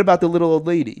 Yeah. What about the little old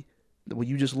lady? Well,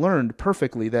 you just learned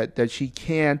perfectly that she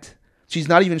can't. She's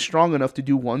not even strong enough to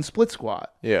do one split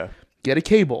squat. Yeah. Get a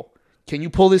cable. Can you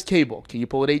pull this cable? Can you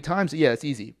pull it 8 times? Yeah, it's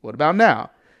easy. What about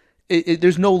now?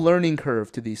 There's no learning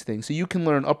curve to these things. So you can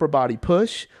learn upper body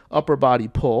push, upper body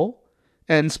pull,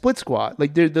 and split squat.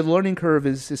 Like the learning curve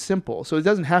is simple. So it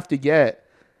doesn't have to get,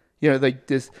 like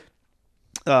this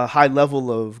high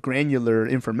level of granular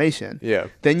information. Yeah.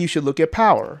 Then you should look at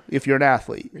power if you're an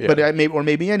athlete, yeah. But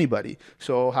maybe anybody.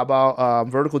 So how about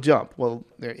vertical jump? Well,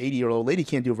 their 80-year-old lady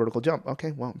can't do a vertical jump.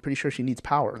 Okay, well, I'm pretty sure she needs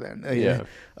power then. Yeah.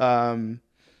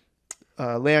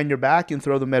 Lay on your back and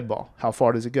throw the med ball. How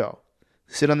far does it go?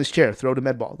 Sit on this chair, throw the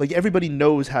med ball. Like, everybody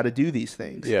knows how to do these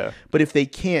things. Yeah. But if they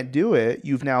can't do it,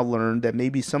 you've now learned that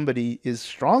maybe somebody is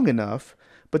strong enough,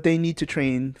 but they need to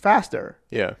train faster.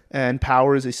 Yeah. And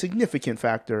power is a significant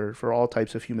factor for all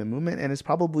types of human movement, and it's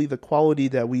probably the quality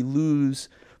that we lose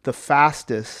the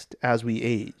fastest as we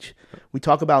age. We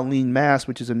talk about lean mass,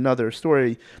 which is another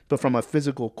story, but from a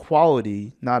physical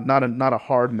quality, not a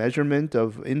hard measurement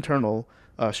of internal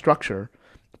structure.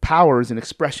 Power is an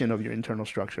expression of your internal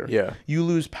structure. Yeah. You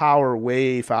lose power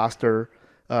way faster,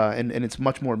 and it's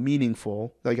much more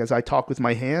meaningful. Like, as I talk with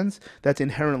my hands, that's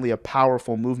inherently a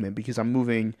powerful movement because I'm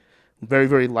moving very,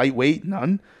 very lightweight,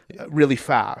 really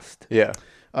fast. Yeah.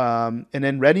 And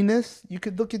then readiness, you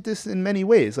could look at this in many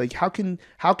ways. Like, how can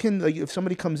like if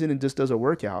somebody comes in and just does a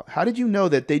workout, how did you know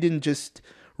that they didn't just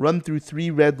run through 3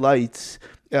 red lights,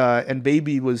 and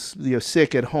baby was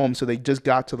sick at home, so they just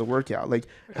got to the workout. Like,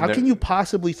 how can you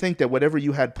possibly think that whatever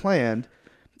you had planned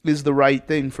is the right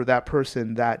thing for that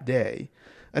person that day?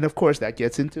 And of course, that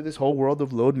gets into this whole world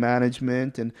of load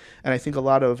management. And I think a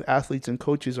lot of athletes and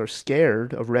coaches are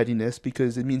scared of readiness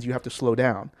because it means you have to slow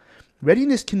down.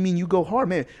 Readiness can mean you go hard.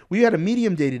 Man, we had a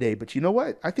medium day today, but you know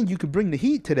what? I think you could bring the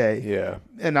heat today. Yeah.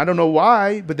 And I don't know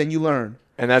why, but then you learn.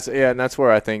 And that's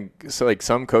where I think, so like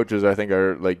some coaches I think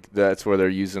are like, that's where they're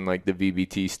using like the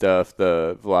VBT stuff,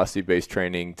 the velocity based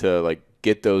training to like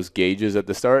get those gauges at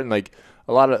the start. And like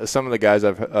some of the guys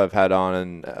I've had on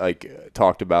and like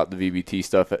talked about the VBT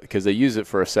stuff because they use it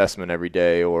for assessment every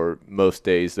day or most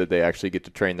days that they actually get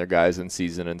to train their guys in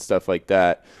season and stuff like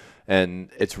that. And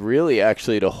it's really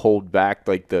actually to hold back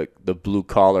like the blue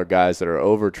collar guys that are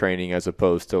overtraining as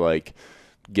opposed to like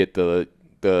get the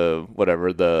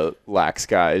lax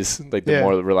guys, like the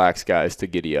more relaxed guys to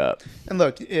giddy up. And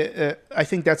look, I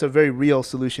think that's a very real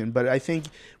solution. But I think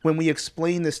when we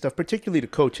explain this stuff, particularly to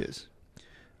coaches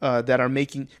that are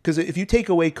making, because if you take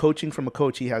away coaching from a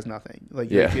coach, he has nothing. Like,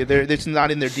 it's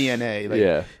not in their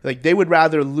DNA. Like they would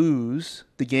rather lose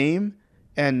the game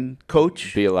and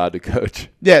coach, be allowed to coach,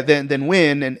 than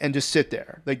win and just sit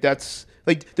there. Like that's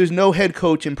like there's no head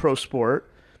coach in pro sport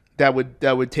that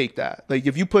would take that. Like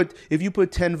if you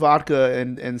put 10 vodka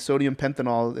and sodium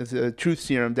pentanol as a truth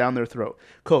serum down their throat,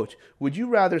 coach, would you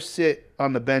rather sit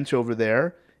on the bench over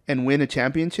there and win a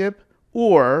championship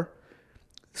or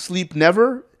sleep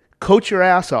never, coach your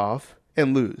ass off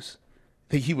and lose?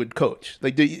 Like he would coach.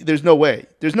 Like there's no way.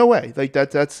 Like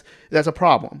that's a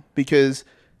problem because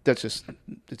it's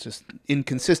just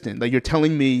inconsistent. Like you're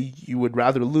telling me you would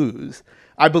rather lose.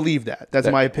 I believe that. That's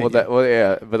my opinion.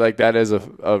 But like that is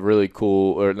a really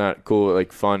cool, or not cool,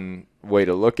 like fun way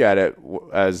to look at it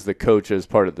as the coach as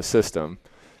part of the system.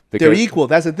 They're equal.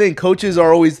 That's the thing. Coaches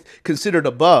are always considered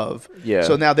above. Yeah.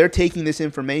 So now they're taking this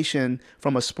information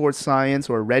from a sports science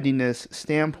or readiness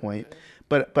standpoint.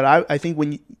 But I think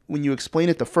when you explain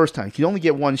it the first time, you only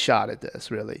get one shot at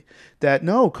this, really. That,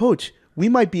 no, coach, we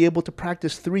might be able to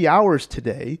practice 3 hours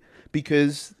today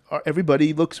because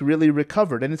everybody looks really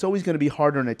recovered. And it's always going to be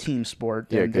harder in a team sport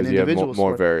than an individual have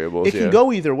more variables. It can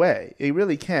go either way. It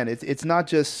really can. It's not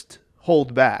just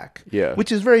hold back,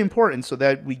 which is very important so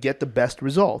that we get the best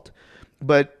result.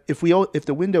 But if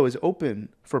the window is open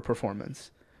for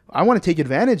performance, I want to take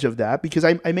advantage of that because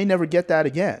I may never get that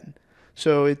again.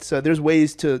 So it's there's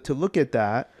ways to look at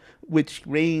that, which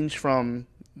range from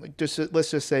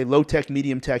let's just say low tech,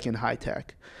 medium tech, and high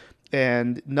tech,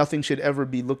 and nothing should ever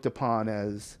be looked upon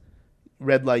as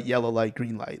red light, yellow light,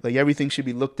 green light. Like everything should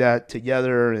be looked at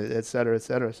together, et cetera, et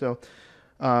cetera. So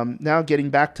now getting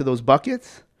back to those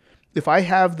buckets, if I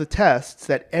have the tests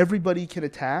that everybody can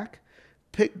attack,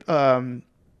 pick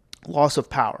loss of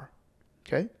power,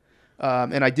 okay,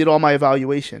 and I did all my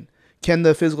evaluation. Can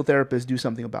the physical therapist do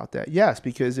something about that? Yes,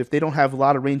 because if they don't have a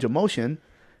lot of range of motion,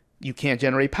 you can't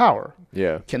generate power.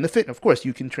 Yeah. Can the fit? Of course,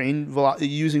 you can train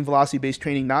using velocity-based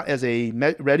training not as a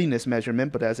readiness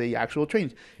measurement, but as a actual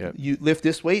training. Yeah. You lift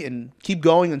this weight and keep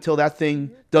going until that thing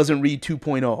doesn't read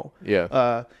 2.0.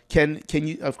 Yeah. Can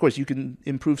you? Of course, you can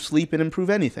improve sleep and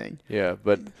improve anything. Yeah,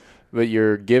 but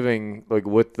you're giving like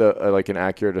with the like an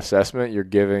accurate assessment, you're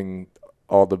giving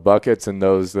all the buckets and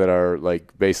those that are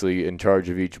like basically in charge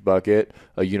of each bucket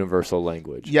a universal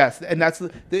language. Yes, and that's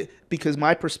because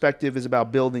my perspective is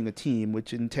about building a team,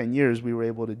 which in 10 years we were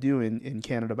able to do in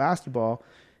Canada basketball,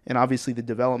 and obviously the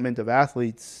development of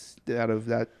athletes out of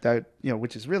that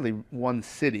which is really one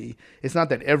city. It's not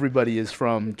that everybody is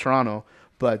from Toronto,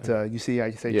 but you see,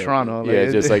 I say Toronto.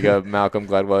 Yeah, just like a Malcolm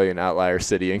Gladwellian outlier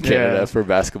city in Canada for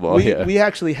basketball. We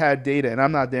actually had data, and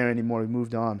I'm not there anymore. We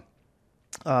moved on.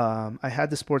 I had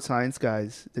the sports science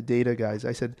guys, the data guys.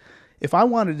 I said, if I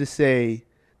wanted to say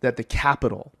that the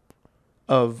capital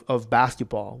of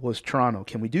basketball was Toronto,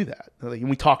 can we do that? And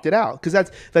we talked it out because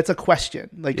that's a question.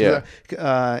 And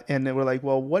then we're like,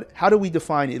 well, how do we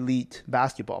define elite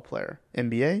basketball player?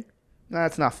 NBA? No,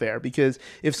 that's not fair because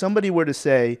if somebody were to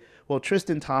say, well,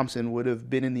 Tristan Thompson would have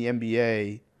been in the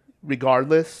NBA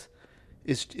regardless,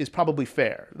 is probably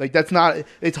fair. Like that's not.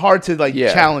 It's hard to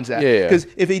challenge that because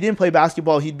if he didn't play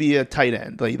basketball, he'd be a tight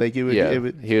end. He would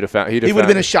have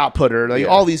been a shot putter.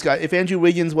 All these guys. If Andrew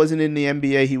Wiggins wasn't in the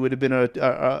NBA, he would have been a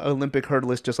Olympic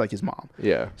hurdlist just like his mom.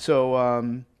 Yeah. So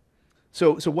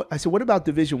what I said? What about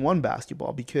Division I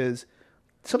basketball? Because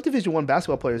some Division I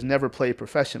basketball players never play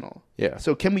professional. Yeah.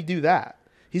 So can we do that?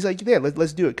 He's like, yeah,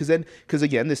 let's do it. Because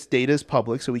again, this data is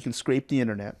public, so we can scrape the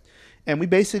internet, and we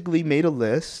basically made a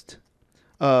list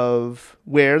of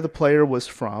where the player was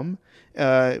from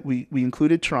We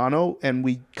included Toronto, and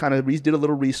we kind of did a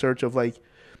little research of like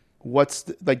what's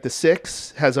the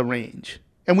 6 has a range.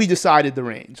 And we decided the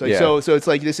range. So it's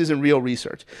like this isn't real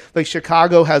research. Like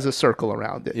Chicago has a circle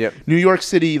around it. Yep. New York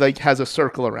City like has a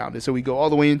circle around it. So we go all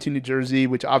the way into New Jersey,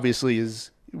 which obviously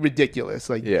is ridiculous.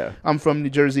 Like I'm from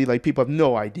New Jersey. Like people have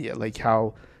no idea like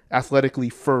how athletically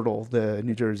fertile the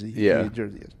New Jersey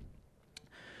is.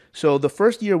 So the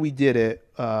first year we did it,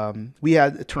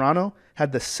 Toronto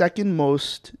had the second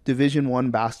most Division I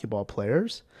basketball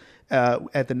players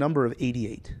at the number of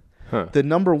 88. Huh. The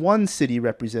number 1 city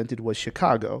represented was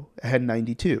Chicago. It had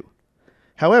 92.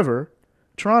 However,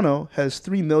 Toronto has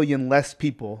 3 million less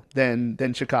people than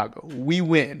Chicago. We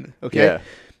win. Okay. Yeah.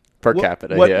 Per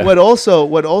capita. What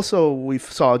also we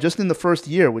saw just in the first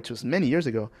year, which was many years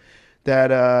ago, that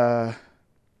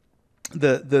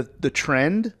the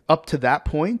trend up to that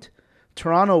point,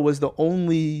 Toronto was the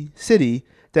only city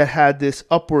that had this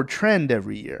upward trend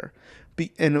every year.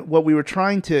 And what we were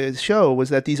trying to show was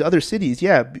that these other cities,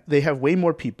 they have way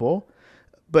more people,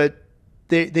 but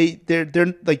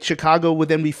they're like Chicago would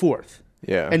then be 4th,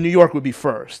 and New York would be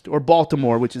 1st, or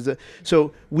Baltimore, which is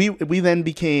so we then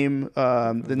became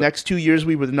the next 2 years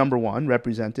we were the number 1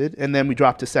 represented, and then we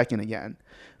dropped to 2nd again.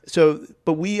 So,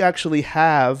 but we actually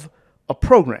have a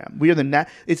program. We are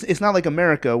it's not like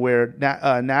America where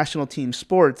national team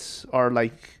sports are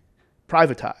like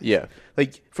privatized. Yeah.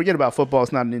 Like, forget about football.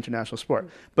 It's not an international sport.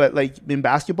 But, like, in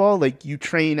basketball, like, you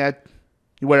train at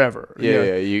wherever.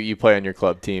 Yeah. You play on your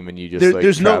club team and you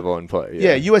just travel and play.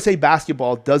 Yeah, USA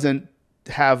Basketball doesn't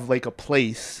have, like, a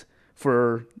place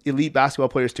for elite basketball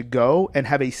players to go and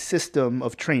have a system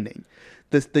of training.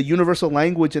 The universal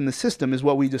language in the system is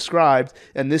what we described,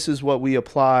 and this is what we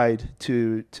applied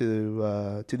to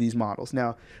these models.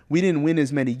 Now, we didn't win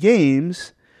as many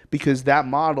games because that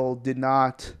model did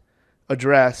not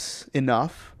address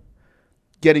enough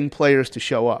getting players to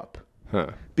show up.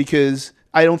 Because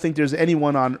I don't think there's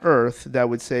anyone on earth that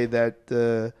would say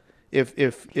that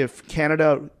if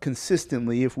Canada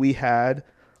consistently, if we had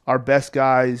our best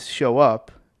guys show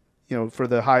up, for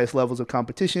the highest levels of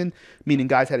competition, meaning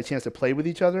guys had a chance to play with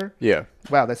each other. Yeah.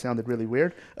 Wow, that sounded really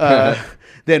weird.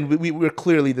 Then we're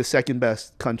clearly the second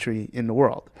best country in the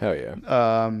world. Hell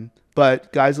yeah.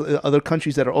 But guys, other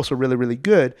countries that are also really, really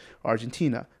good,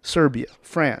 Argentina, Serbia,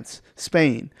 France,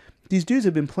 Spain. These dudes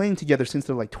have been playing together since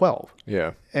they're like 12.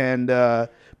 Yeah. And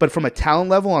but from a talent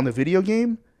level on the video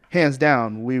game, hands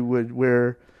down, we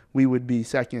would be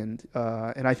second.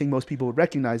 And I think most people would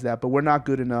recognize that, but we're not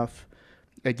good enough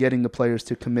at getting the players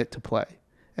to commit to play.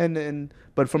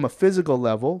 But from a physical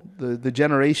level, the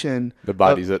generation, the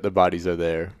bodies are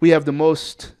there. We have the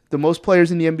most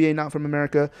players in the NBA not from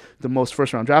America, the most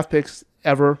first round draft picks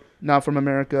ever not from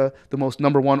America, the most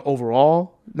number 1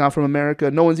 overall not from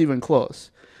America. No one's even close.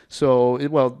 So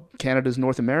Canada's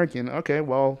North American. Okay,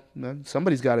 well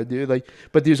somebody's got to do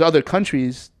but there's other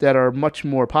countries that are much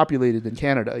more populated than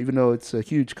Canada, even though it's a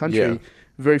huge country. Yeah.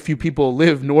 Very few people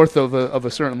live north of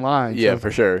a certain line. Yeah, for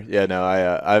sure. Yeah, no,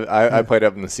 I played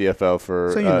up in the CFL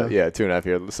for 2.5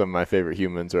 years. Some of my favorite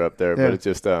humans are up there, but it's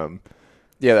just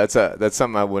that's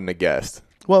something I wouldn't have guessed.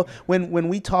 Well, when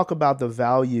we talk about the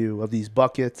value of these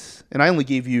buckets, and I only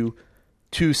gave you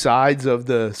 2 sides of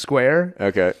the square.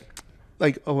 Okay.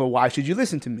 Why should you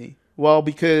listen to me? Well,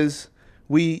 because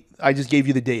I just gave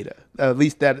you the data, at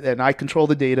least that, and I control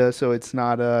the data, so it's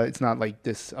not like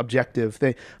this objective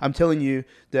thing. I'm telling you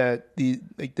that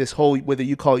this whole, whether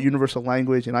you call it universal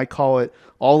language and I call it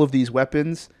all of these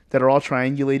weapons that are all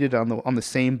triangulated on the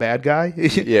same bad guy.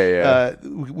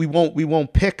 We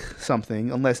won't pick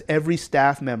something unless every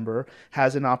staff member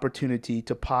has an opportunity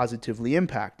to positively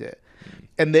impact it,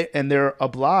 and they're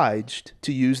obliged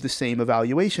to use the same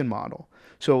evaluation model.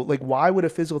 So, why would a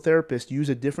physical therapist use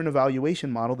a different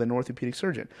evaluation model than an orthopedic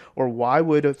surgeon? Or why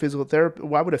would a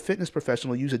fitness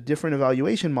professional use a different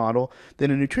evaluation model than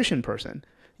a nutrition person?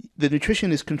 The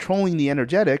nutrition is controlling the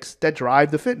energetics that drive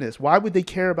the fitness. Why would they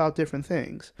care about different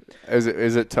things? Is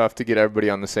it tough to get everybody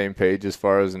on the same page as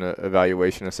far as an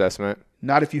evaluation assessment?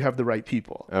 Not if you have the right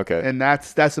people. Okay. And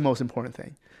that's the most important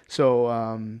thing. So,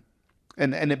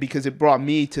 because it brought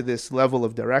me to this level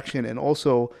of direction, and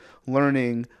also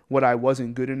learning what I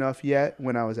wasn't good enough yet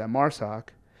when I was at MARSOC,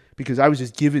 because I was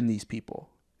just given these people,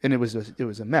 and it was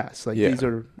a mess. These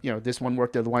are, this one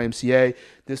worked at the YMCA,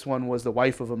 this one was the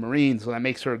wife of a Marine, so that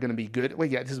makes her going to be good.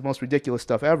 This is the most ridiculous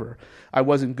stuff ever. I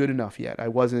wasn't good enough yet. I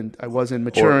wasn't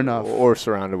mature enough, or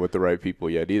surrounded with the right people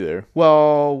yet either.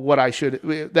 Well, what I should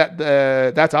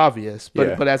that's obvious,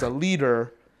 but as a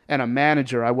leader and a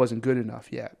manager, I wasn't good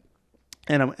enough yet.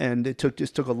 And it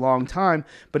took a long time.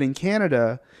 But in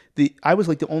Canada, I was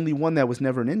the only one that was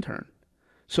never an intern.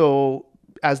 So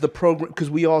as the program, because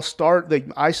we all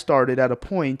I started at a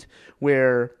point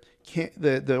where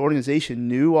the organization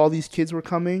knew all these kids were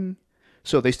coming,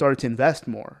 so they started to invest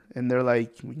more. And they're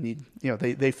like, we need,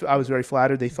 I was very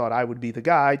flattered. They thought I would be the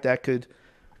guy that could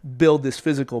build this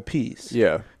physical piece.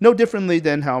 Yeah. No differently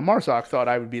than how Marsoc thought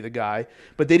I would be the guy,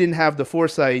 but they didn't have the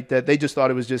foresight that they just thought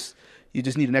it was just, you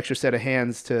just need an extra set of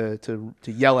hands to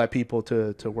yell at people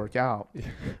to work out.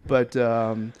 But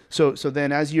so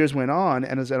then as years went on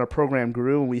and as our program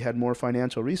grew and we had more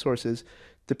financial resources,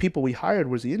 the people we hired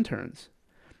was the interns.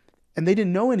 And they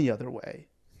didn't know any other way.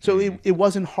 So it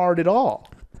wasn't hard at all.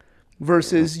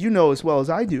 Versus, as well as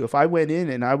I do, if I went in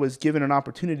and I was given an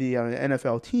opportunity on an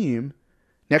NFL team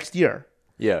next year,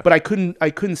 but I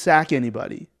couldn't sack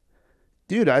anybody.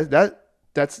 Dude, I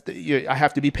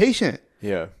have to be patient.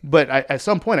 Yeah. But at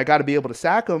some point, I got to be able to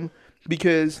sack them,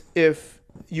 because if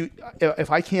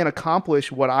I can't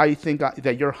accomplish what I think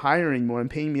that you're hiring more and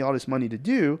paying me all this money to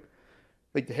do,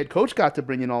 like the head coach got to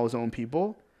bring in all his own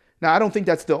people. Now, I don't think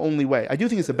that's the only way. I do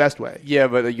think it's the best way. Yeah,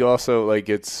 but you also,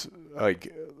 it's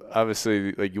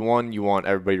obviously, you want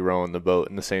everybody rowing the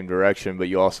boat in the same direction, but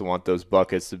you also want those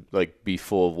buckets to be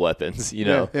full of weapons,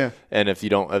 Yeah. And if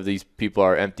these people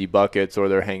are empty buckets or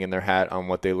they're hanging their hat on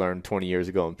what they learned 20 years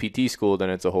ago in PT school,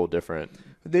 then it's a whole different.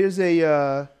 There's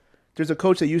a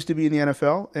coach that used to be in the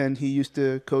NFL, and he used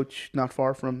to coach not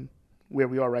far from where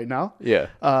we are right now. Yeah.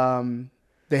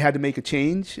 They had to make a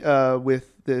change with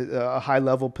a high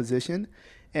level position,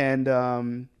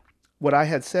 and what I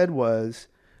had said was,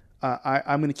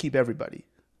 I'm going to keep everybody.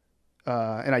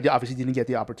 And I obviously didn't get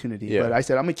the opportunity, but I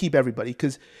said, I'm going to keep everybody,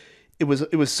 because it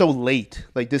was so late.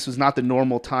 This was not the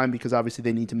normal time, because obviously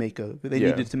they needed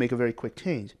to make a very quick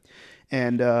change.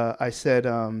 And I said,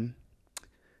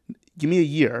 give me a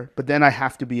year, but then I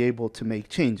have to be able to make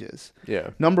changes.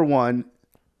 Yeah. Number one,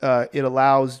 it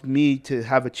allows me to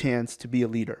have a chance to be a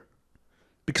leader,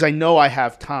 because I know I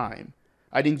have time.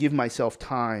 I didn't give myself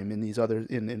time in these other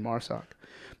in Marsoc.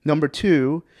 Number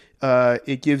two,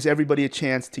 it gives everybody a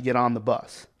chance to get on the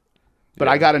bus, but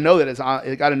I got to know that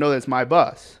it's my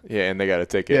bus. Yeah, and they got to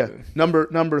take it. Yeah.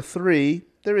 Number three,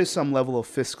 there is some level of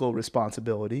fiscal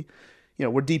responsibility.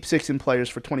 We're deep sixing players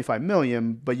for $25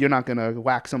 million, but you're not going to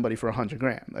whack somebody for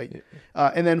 $100,000.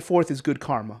 And then fourth is good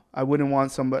karma. I wouldn't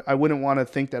want to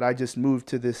think that I just moved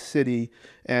to this city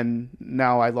and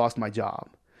now I lost my job.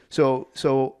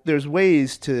 So there's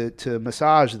ways to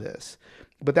massage this.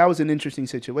 But that was an interesting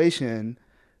situation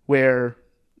where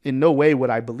in no way would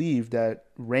I believe that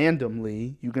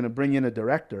randomly you're going to bring in a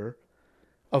director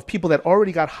of people that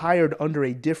already got hired under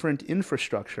a different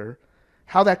infrastructure,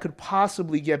 how that could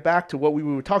possibly get back to what we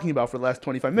were talking about for the last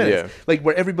 25 minutes,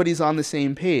 where everybody's on the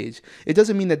same page. It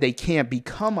doesn't mean that they can't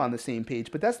become on the same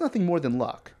page, but that's nothing more than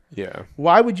luck. Yeah.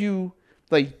 Why would you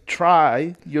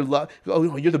try your luck?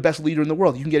 Oh, you're the best leader in the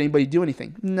world. You can get anybody to do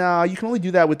anything. No, you can only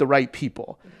do that with the right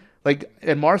people.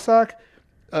 At Marsoc,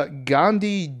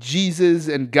 Gandhi, Jesus,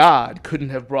 and God couldn't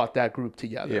have brought that group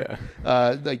together.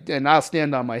 Yeah. And I'll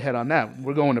stand on my head on that.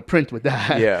 We're going to print with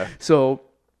that. Yeah. So,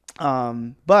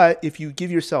 but if you give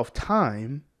yourself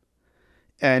time,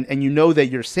 and that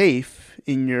you're safe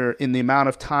in the amount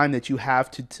of time that you have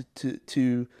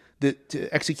to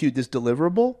execute this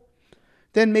deliverable,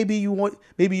 then maybe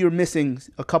you're missing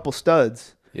a couple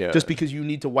studs just because you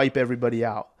need to wipe everybody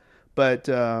out. But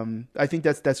I think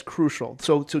that's crucial.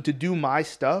 So to do my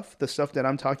stuff, the stuff that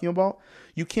I'm talking about,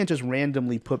 you can't just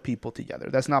randomly put people together.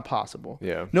 That's not possible.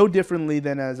 Yeah. No differently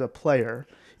than as a player,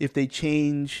 if they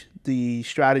change the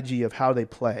strategy of how they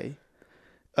play,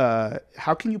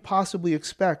 how can you possibly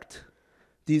expect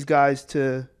these guys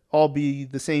to all be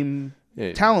the same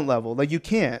talent level? You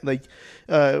can't.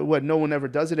 No one ever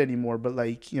does it anymore, but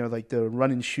the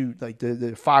run and shoot,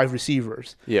 the 5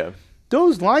 receivers. Yeah.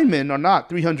 Those linemen are not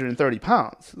 330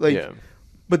 pounds.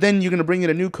 But then you're going to bring in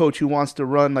a new coach who wants to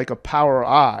run a power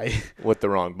I. With the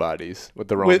wrong bodies, with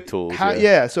the wrong tools.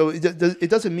 So it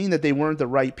doesn't mean that they weren't the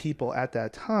right people at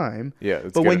that time. Yeah,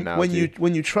 it's but good analogy.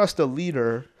 when you trust a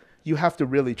leader, you have to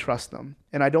really trust them.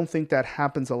 And I don't think that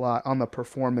happens a lot on the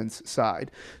performance side.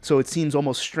 So it seems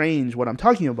almost strange what I'm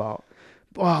talking about.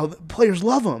 Wow, the players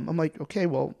love them. I'm like, okay,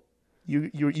 well,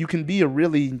 you can be a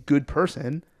really good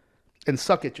person and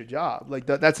suck at your job.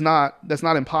 That's not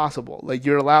impossible.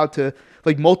 You're allowed to,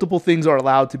 multiple things are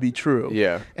allowed to be true.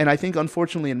 Yeah. And I think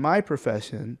unfortunately in my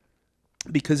profession,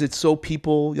 because it's so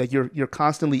people, you're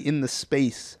constantly in the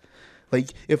space.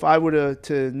 If I were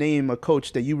to name a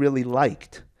coach that you really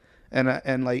liked, and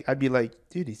I'd be like,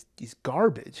 dude, he's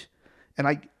garbage. And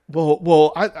I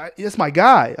that's my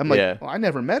guy. I'm like, well, I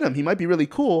never met him. He might be really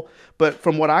cool, but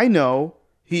from what I know,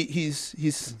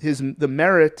 the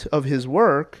merit of his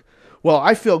work. Well,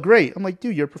 I feel great. I'm like,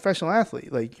 dude, you're a professional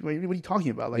athlete. Like, what are you talking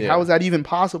about? Like, how is that even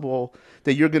possible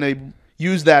that you're going to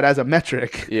use that as a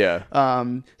metric? Yeah.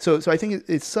 So I think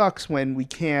it sucks when we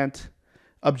can't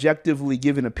objectively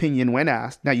give an opinion when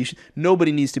asked. Now,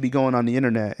 nobody needs to be going on the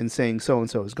internet and saying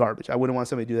so-and-so is garbage. I wouldn't want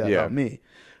somebody to do that about me.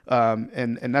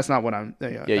 And that's not what I'm.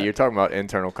 You're talking about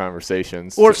internal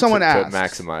conversations, or if someone asks, to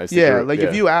maximize. The group.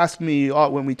 If you ask me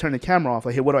when we turn the camera off,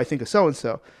 like, hey, what do I think of so and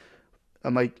so?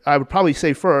 I'm like, I would probably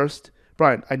say first,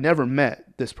 Brian, I never met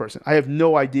this person. I have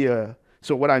no idea.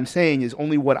 So what I'm saying is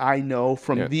only what I know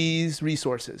from these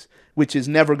resources, which is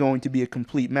never going to be a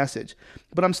complete message.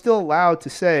 But I'm still allowed to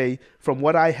say, from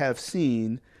what I have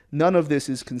seen, none of this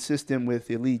is consistent with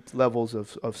elite levels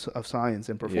of science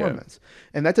and performance.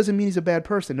 And that doesn't mean he's a bad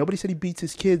person. Nobody said he beats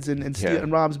his kids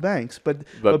and robs banks. But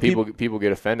people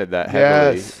get offended that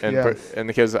heavily. Yes, and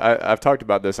because I've talked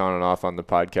about this on and off on the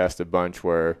podcast a bunch,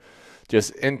 where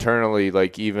just internally,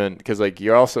 like, even because, like,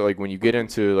 you're also, like, when you get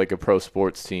into, like, a pro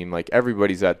sports team, like,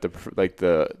 everybody's at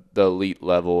the elite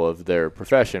level of their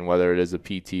profession, whether it is a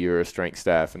PT or a strength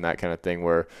staff and that kind of thing,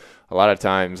 where a lot of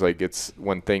times, like, it's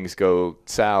when things go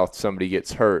south, somebody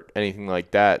gets hurt, anything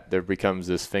like that, there becomes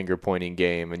this finger pointing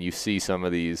game. And you see some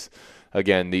of these,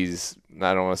 again,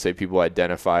 I don't want to say people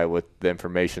identify with the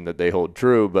information that they hold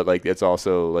true, but, like, it's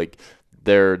also, like,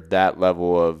 they're that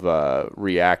level of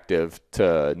reactive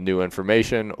to new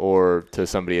information or to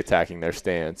somebody attacking their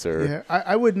stance.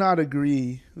 I would not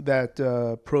agree that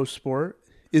pro sport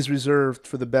is reserved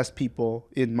for the best people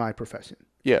in my profession.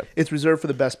 Yeah. It's reserved for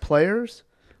the best players,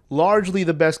 largely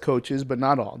the best coaches, but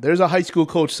not all. There's a high school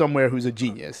coach somewhere who's a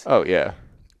genius. Oh, yeah.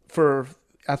 For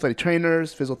athletic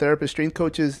trainers, physical therapists, strength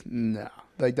coaches, no.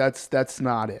 Like, that's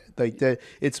not it. Like,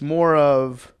 it's more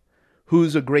of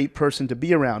who's a great person to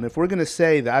be around. If we're going to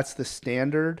say that's the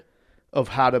standard of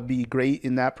how to be great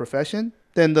in that profession,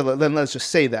 then let's just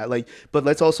say that. Like, but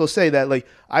let's also say that, like,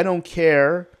 I don't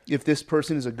care if this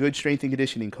person is a good strength and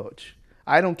conditioning coach.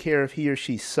 I don't care if he or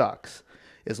she sucks.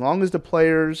 As long as the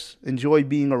players enjoy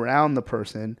being around the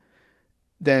person,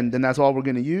 then that's all we're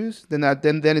going to use. Then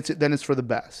it's for the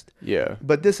best. Yeah.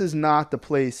 But this is not the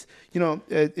place.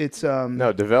 It's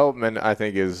no, development, I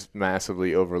think, is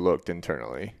massively overlooked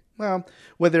internally. Well,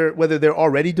 whether they're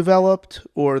already developed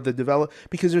or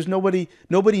because there's nobody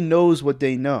knows what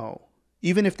they know.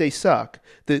 Even if they suck,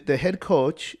 the head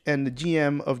coach and the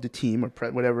GM of the team or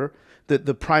whatever,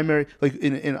 the primary, like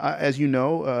in as you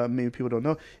know, maybe people don't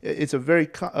know, it's a very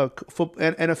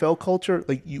NFL culture.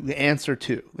 Like, you answer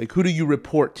to, like, who do you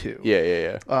report to?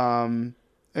 Yeah. And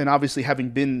obviously, having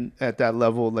been at that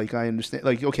level, like, I understand.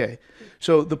 Like, okay,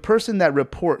 so the person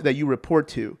that you report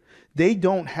to, they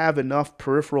don't have enough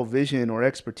peripheral vision or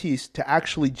expertise to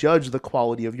actually judge the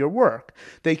quality of your work.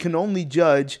 They can only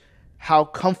judge how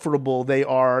comfortable they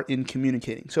are in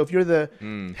communicating. So if you're the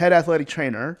head athletic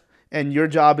trainer and your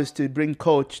job is to bring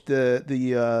coach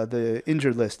the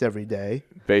injured list every day,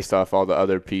 based off all the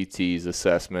other PTs,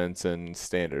 assessments, and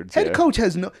standards. Head coach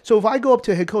has no. So if I go up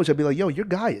to a head coach, I'd be like, "Yo, your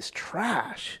guy is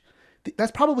trash."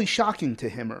 That's probably shocking to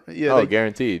him.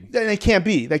 Guaranteed. And it can't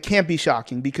be. That can't be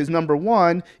shocking because, number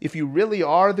one, if you really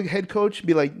are the head coach,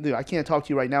 be like, dude, I can't talk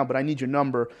to you right now, but I need your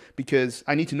number because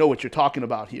I need to know what you're talking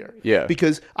about here. Yeah.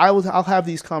 Because I'll have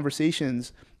these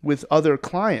conversations with other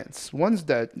clients, ones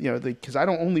that, because I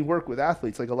don't only work with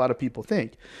athletes like a lot of people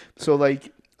think. So,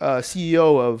 like,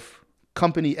 CEO of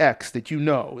company X that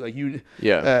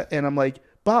and I'm like,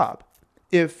 Bob,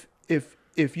 if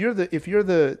you're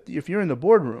in the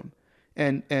boardroom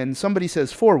and somebody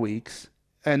says 4 weeks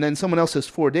and then someone else says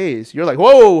 4 days, you're like,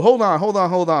 whoa, hold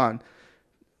on.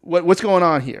 What's going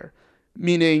on here?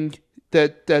 Meaning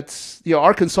that's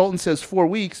our consultant says 4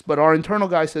 weeks, but our internal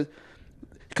guy says,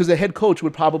 because the head coach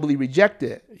would probably reject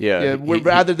it. Yeah.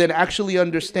 Rather than actually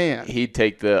understand. He'd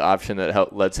take the option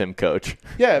that lets him coach.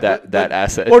 Yeah. that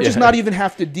asset. Or just not even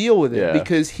have to deal with it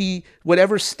because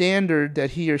whatever standard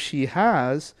that he or she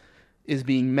has is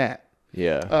being met.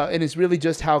 Yeah. And it's really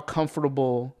just how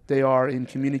comfortable they are in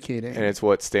communicating. And it's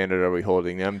what standard are we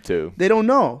holding them to? They don't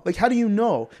know. Like, how do you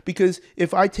know? Because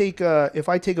if I take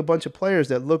a bunch of players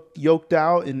that look yoked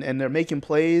out and they're making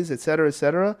plays, et cetera,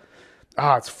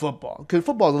 it's football. Because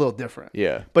football is a little different.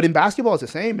 Yeah. But in basketball, it's the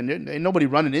same. And ain't nobody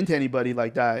running into anybody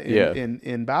like that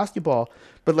in basketball.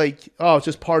 But, like, it's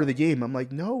just part of the game. I'm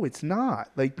like, no, it's not.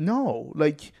 Like, no.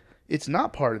 Like, it's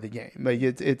not part of the game. Like,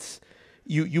 it's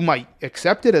you might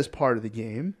accept it as part of the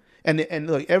game. And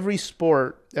like, every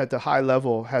sport at the high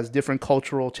level has different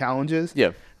cultural challenges.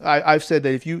 Yeah. I've said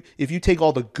that if you take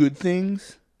all the good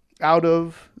things out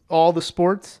of all the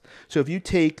sports, so if you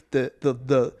take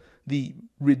the the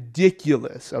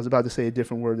ridiculous, I was about to say a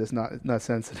different word that's not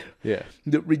sensitive. Yeah.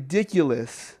 The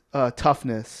ridiculous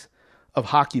toughness of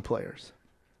hockey players,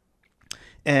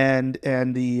 and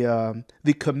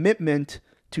the commitment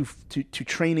to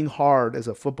training hard as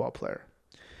a football player,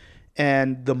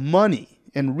 and the money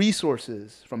and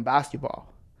resources from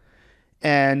basketball,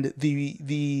 and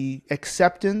the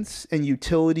acceptance and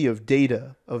utility of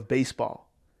data of baseball.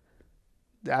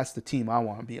 That's the team I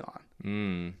want to be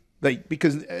on. Like,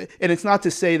 because, and it's not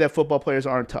to say that football players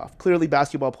aren't tough. Clearly,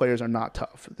 basketball players are not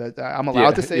tough. I'm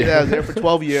allowed to say that. I was there for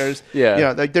 12 years.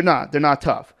 Like they're not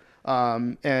tough.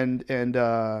 And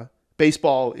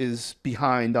baseball is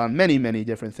behind on many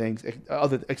different things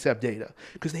except data,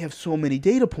 because they have so many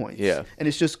data points. Yeah. And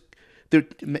it's just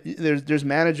there's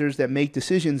managers that make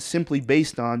decisions simply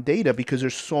based on data because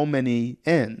there's so many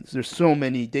ends. There's so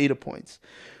many data points.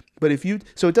 But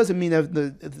so it doesn't mean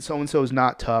that so-and-so is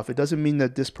not tough. It doesn't mean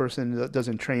that this person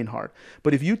doesn't train hard.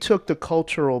 But if you took the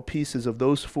cultural pieces of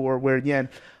those four, where again,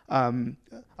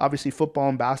 obviously football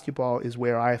and basketball is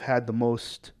where I've had the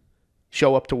most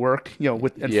show up to work,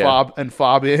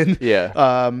 fob in.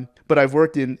 Yeah. But I've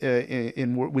worked in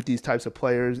with these types of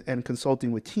players and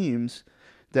consulting with teams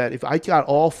that if I got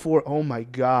all four, oh my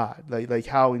God, like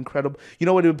how incredible. You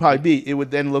know what it would probably be? It would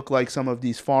then look like some of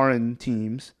these foreign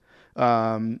teams.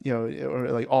 Or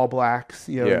like All Blacks,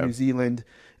 New Zealand,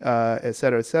 et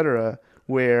cetera,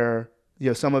 where,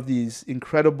 some of these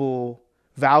incredible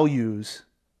values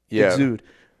exude.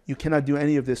 You cannot do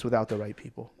any of this without the right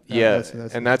people. I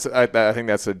think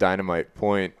that's a dynamite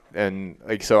point. And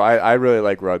so I really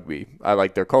like rugby. I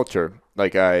like their culture.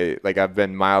 I've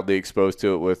been mildly exposed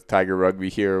to it with Tiger Rugby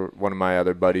here. One of my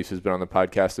other buddies who's been on the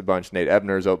podcast a bunch, Nate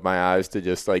Ebner's, opened my eyes to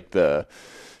just the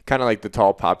kind of like the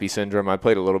tall poppy syndrome. I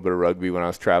played a little bit of rugby when I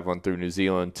was traveling through New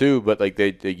Zealand too, but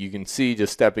you can see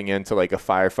just stepping into like a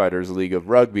firefighters league of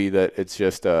rugby that it's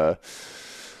just the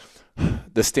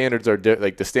standards are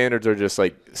the standards are just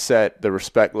like set, the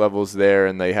respect levels there,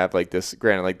 and they have like this,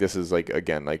 granted, like this is like,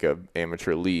 again, like a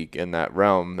amateur league in that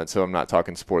realm, and so I'm not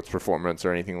talking sports performance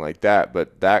or anything like that,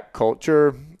 but that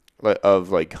culture of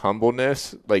like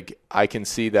humbleness, like I can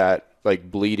see that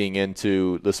like bleeding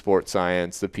into the sports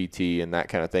science, the PT, and that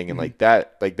kind of thing. And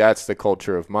that's the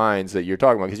culture of minds that you're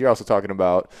talking about, because you're also talking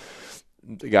about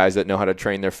the guys that know how to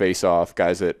train their face off,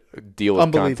 guys that deal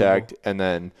with contact, and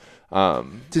then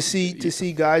to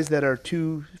see guys that are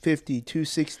 250,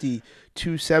 260,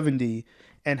 270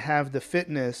 and have the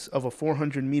fitness of a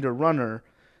 400-meter runner.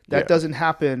 That doesn't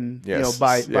happen,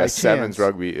 by chance. Sevens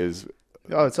rugby is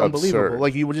it's unbelievable. Absurd.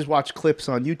 Like, you would just watch clips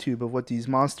on YouTube of what these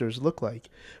monsters look like.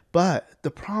 But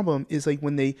the problem is, like,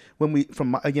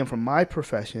 from my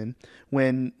profession,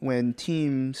 when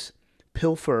teams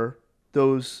pilfer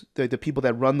the people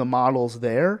that run the models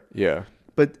there. Yeah.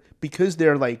 But because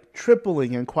they're like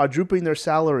tripling and quadrupling their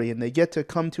salary and they get to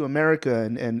come to America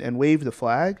and wave the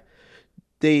flag,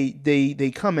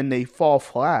 they come and they fall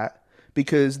flat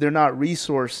because they're not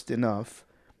resourced enough.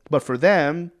 But for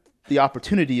them, the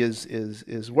opportunity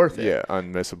is worth it. Yeah,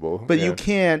 unmissable. But you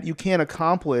can't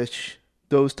accomplish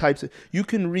those types of. You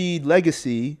can read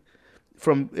Legacy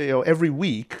from every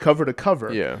week cover to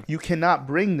cover. Yeah. You cannot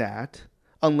bring that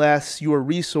unless you are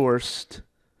resourced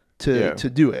to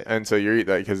do it. And so you're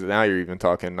because now you're even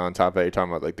talking on top of that, you're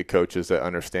talking about like the coaches that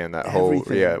understand that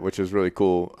everything. Which is really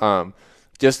cool.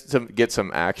 Just to get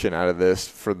some action out of this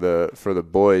for the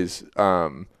boys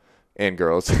and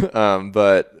girls,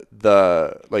 but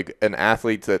an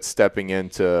athlete that's stepping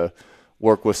into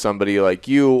work with somebody like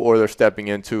you, or they're stepping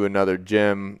into another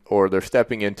gym, or they're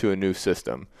stepping into a new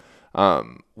system.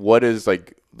 What is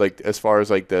like as far as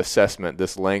like the assessment,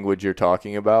 this language you're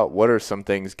talking about, what are some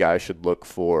things guys should look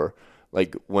for,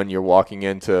 like when you're walking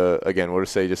into, again, we'll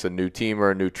just say just a new team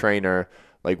or a new trainer,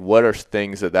 like what are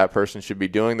things that person should be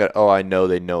doing that, I know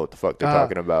they know what the fuck they're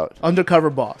talking about? Undercover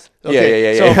boss.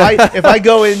 Okay. Yeah. So if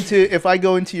I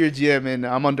go into your gym and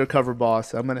I'm undercover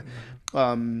boss, I'm gonna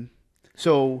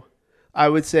so I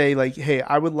would say, like, hey,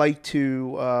 I would like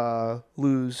to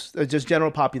lose just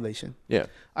general population. Yeah.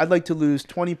 I'd like to lose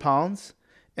 20 pounds,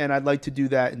 and I'd like to do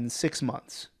that in 6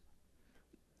 months.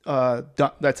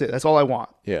 That's it. That's all I want.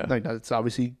 Yeah. Like, that's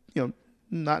obviously,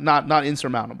 not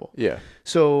insurmountable. Yeah.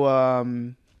 So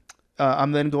I'm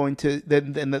then going to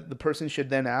then the person should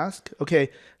then ask, okay,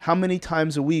 how many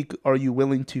times a week are you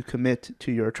willing to commit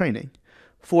to your training?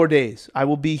 4 days. I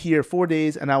will be here 4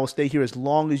 days, and I will stay here as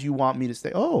long as you want me to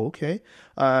stay. Oh, okay.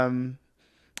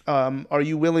 Are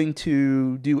you willing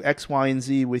to do X, Y, and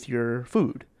Z with your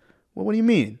food? Well, what do you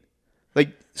mean? Like,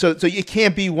 so it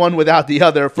can't be one without the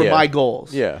other for my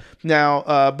goals. Yeah.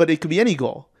 Now, but it could be any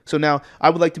goal. So now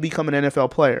I would like to become an NFL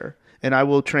player, and I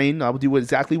will train. I will do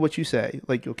exactly what you say.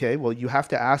 Like, okay, well, you have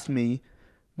to ask me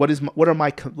what are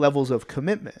my levels of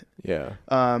commitment. Yeah.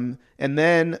 And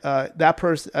then that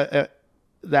person,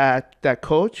 that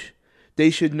coach, they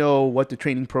should know what the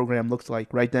training program looks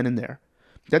like right then and there.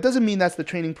 That doesn't mean that's the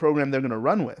training program they're going to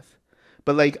run with.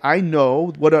 But like, I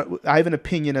know I have an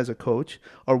opinion as a coach,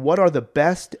 or what are the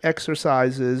best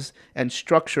exercises and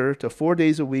structure to 4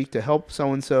 days a week to help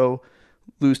so-and-so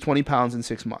lose 20 pounds in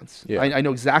 6 months. Yeah. I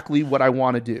know exactly what I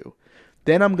want to do.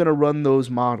 Then I'm going to run those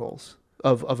models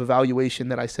of evaluation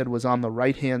that I said was on the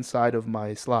right-hand side of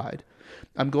my slide.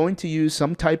 I'm going to use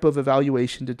some type of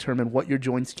evaluation to determine what your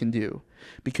joints can do,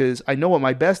 because I know what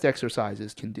my best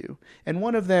exercises can do. And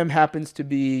one of them happens to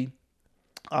be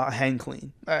hang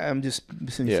clean. I'm just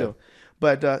saying so.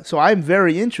 But so I'm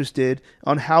very interested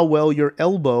on how well your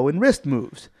elbow and wrist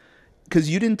moves, because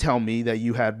you didn't tell me that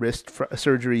you had wrist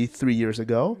surgery 3 years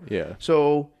ago. Yeah.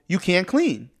 So you can't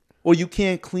clean, or you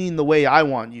can't clean the way I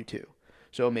want you to.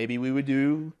 So maybe we would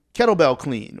do kettlebell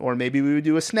clean, or maybe we would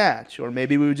do a snatch, or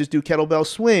maybe we would just do kettlebell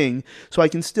swing, so I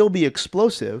can still be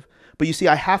explosive. But you see,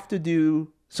 I have to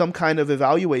do some kind of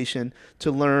evaluation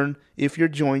to learn if your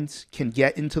joints can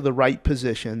get into the right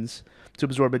positions to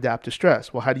absorb adaptive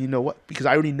stress. Well, how do you know what? Because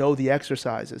I already know the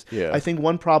exercises. Yeah. I think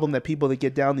one problem that people that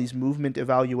get down these movement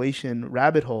evaluation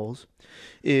rabbit holes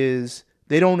is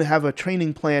they don't have a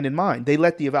training plan in mind. They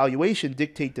let the evaluation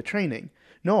dictate the training.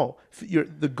 No,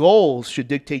 the goals should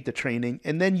dictate the training,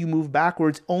 and then you move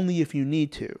backwards only if you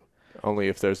need to. Only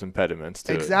if there's impediments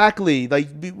to Exactly. Like,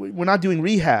 we're not doing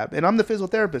rehab, and I'm the physical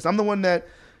therapist. I'm the one that,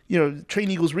 Train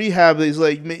Eagles Rehab is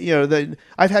like, that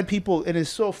I've had people, and it's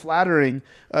so flattering,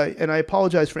 and I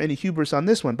apologize for any hubris on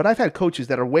this one, but I've had coaches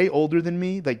that are way older than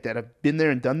me, like that have been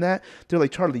there and done that. They're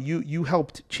like, Charlie, you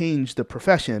helped change the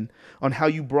profession on how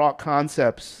you brought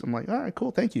concepts. I'm like, all right,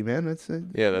 cool, thank you, man. That's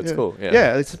cool.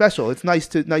 Yeah, it's special. It's nice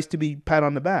to be pat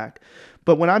on the back.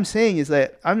 But what I'm saying is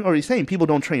that I'm already saying people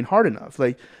don't train hard enough.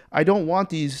 Like, I don't want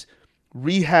these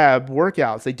rehab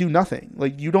workouts. They do nothing.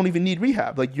 Like, you don't even need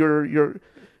rehab. Like,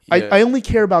 I only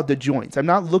care about the joints. I'm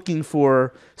not looking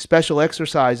for special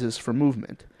exercises for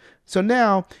movement. So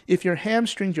now, if your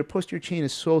hamstrings, your posterior chain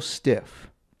is so stiff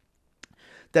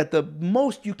that the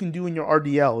most you can do in your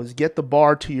RDL is get the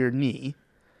bar to your knee,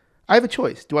 I have a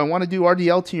choice. Do I want to do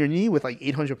RDL to your knee with like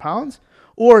 800 pounds?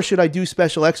 Or should I do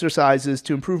special exercises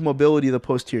to improve mobility of the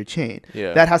posterior chain?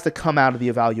 Yeah. That has to come out of the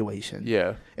evaluation.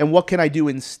 Yeah. And what can I do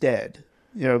instead?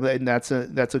 And that's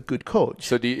a good coach.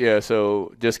 So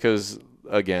so just because,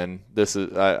 again, this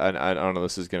is I don't know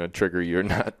if this is going to trigger you or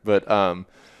not, but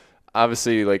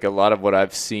obviously, like, a lot of what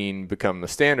I've seen become the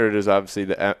standard is obviously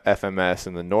the FMS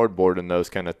and the NORDBOARD and those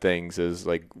kind of things, is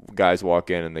like guys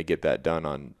walk in and they get that done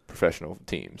on professional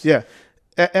teams. Yeah.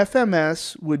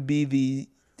 FMS would be the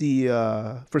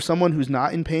for someone who's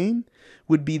not in pain,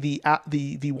 would be the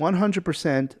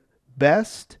 100%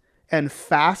 best and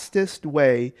fastest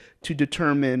way to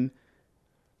determine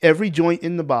every joint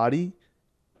in the body.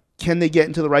 Can they get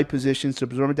into the right positions to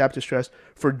absorb adaptive stress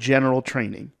for general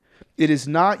training? It is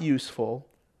not useful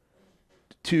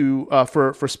to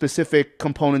for specific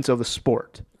components of a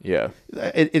sport. Yeah.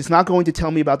 It's not going to tell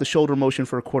me about the shoulder motion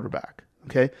for a quarterback.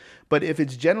 Okay. But if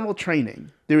it's general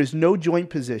training, there is no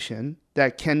joint position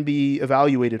that can be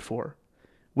evaluated for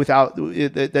without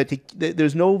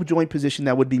there's no joint position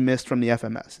that would be missed from the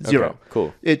FMS. Zero. Okay,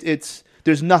 cool.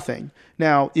 There's nothing.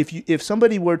 Now, if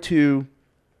somebody were to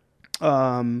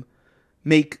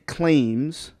make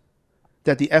claims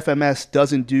that the FMS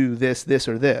doesn't do this,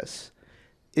 or this,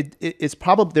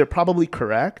 they're probably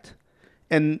correct,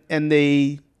 and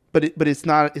they. But it's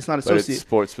not associated. But it's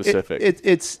sport specific.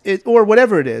 It's or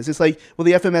whatever it is. It's like, well,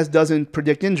 the FMS doesn't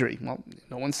predict injury. Well,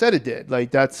 no one said it did.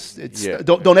 Like,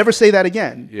 don't ever say that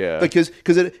again. Yeah. Because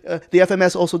the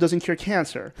FMS also doesn't cure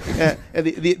cancer.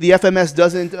 The FMS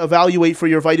doesn't evaluate for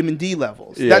your vitamin D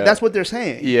levels. Yeah. That's what they're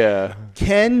saying. Yeah.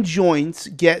 Can joints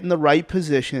get in the right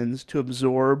positions to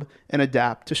absorb and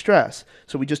adapt to stress?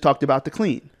 So we just talked about the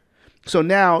clean. So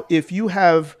now, if you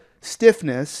have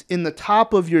stiffness in the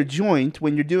top of your joint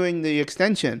when you're doing the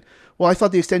extension. Well, I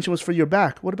thought the extension was for your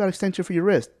back. What about extension for your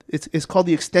wrist? It's called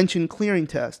the extension clearing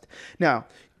test. Now,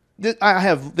 I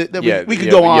have we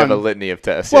could go on. You have a litany of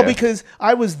tests. Well, because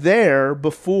I was there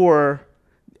before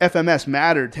FMS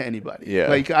mattered to anybody. Yeah.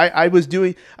 Like I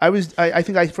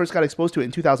think I first got exposed to it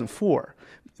in 2004.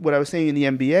 What I was saying in the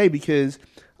MBA, because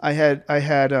I had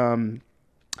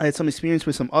some experience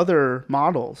with some other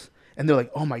models. And they're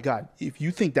like, oh, my God, if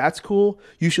you think that's cool,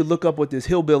 you should look up what this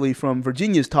hillbilly from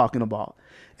Virginia is talking about.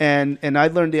 And I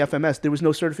learned the FMS. There was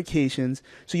no certifications,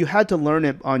 so you had to learn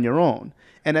it on your own.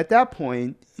 And at that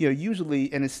point,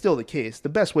 usually, and it's still the case, the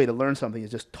best way to learn something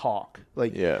is just talk.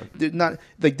 Like,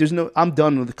 I'm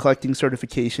done with collecting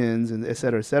certifications and et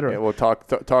cetera, et cetera. Yeah, well,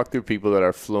 talk through people that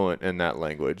are fluent in that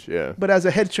language. Yeah. But as a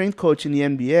head strength coach in the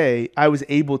NBA, I was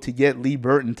able to get Lee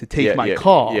Burton to take my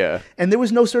call. Yeah. And there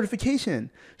was no certification.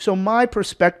 So my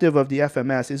perspective of the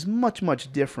FMS is much,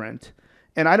 much different.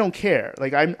 And I don't care.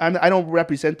 Like I don't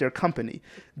represent their company.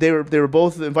 They were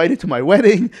both invited to my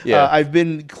wedding. Yeah. I've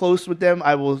been close with them.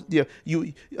 I will.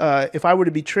 If I were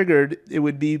to be triggered, it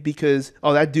would be because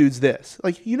that dude's this.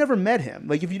 Like you never met him.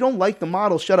 Like if you don't like the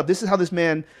model, shut up. This is how this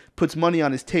man puts money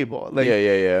on his table. Like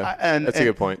yeah. That's a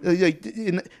good point.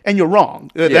 And you're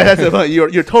wrong.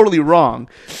 You're totally wrong.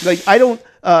 Like I don't.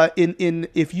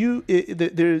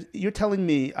 You're telling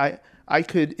me I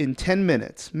could, in 10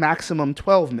 minutes, maximum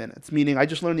 12 minutes, meaning I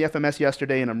just learned the FMS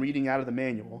yesterday and I'm reading out of the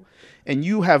manual, and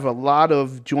you have a lot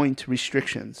of joint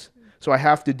restrictions. So I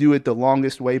have to do it the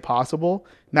longest way possible,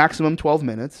 maximum 12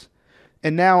 minutes.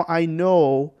 And now I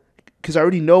know, because I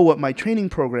already know what my training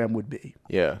program would be.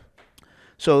 Yeah.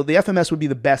 So the FMS would be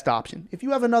the best option. If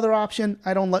you have another option,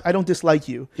 I don't dislike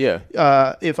you. Yeah.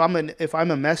 If I'm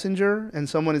a messenger and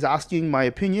someone is asking my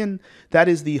opinion, that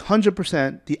is the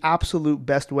 100% the absolute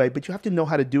best way. But you have to know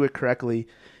how to do it correctly.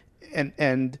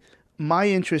 And my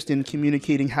interest in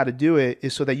communicating how to do it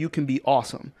is so that you can be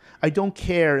awesome. I don't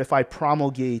care if I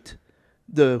promulgate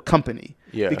the company.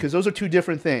 Yeah. Because those are two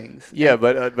different things. Yeah,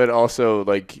 but also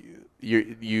like.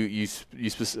 You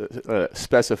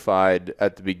specified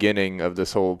at the beginning of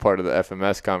this whole part of the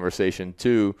FMS conversation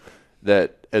too,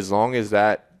 that as long as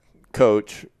that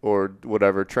coach or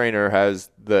whatever trainer has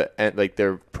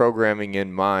their programming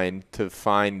in mind to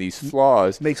find these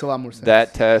flaws, makes a lot more sense.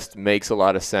 That test makes a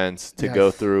lot of sense to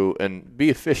go through and be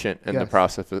efficient in the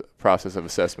process of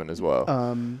assessment as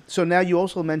well. So now you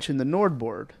also mentioned the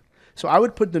NORDBOARD. So I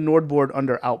would put the NORDBOARD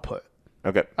under output.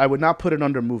 Okay. I would not put it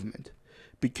under movement.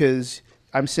 Because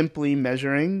I'm simply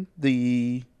measuring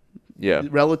the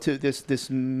relative this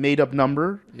made up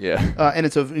number, and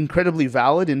it's incredibly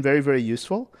valid and very, very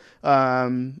useful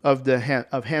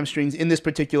of hamstrings in this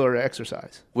particular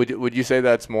exercise. Would you say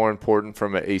that's more important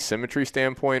from an asymmetry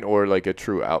standpoint or like a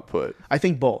true output? I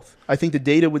think both. I think the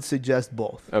data would suggest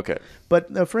both. Okay.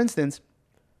 But for instance,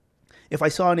 if I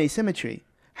saw an asymmetry,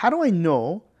 how do I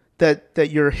know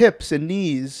that your hips and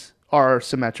knees are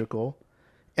symmetrical?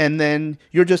 And then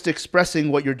you're just expressing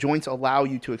what your joints allow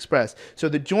you to express. So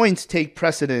the joints take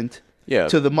precedent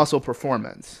to the muscle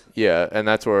performance. Yeah, and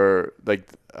that's where, like,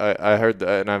 I heard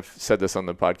that, and I've said this on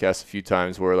the podcast a few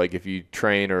times, where, like, if you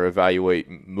train or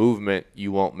evaluate movement,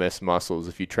 you won't miss muscles.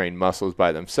 If you train muscles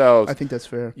by themselves, I think that's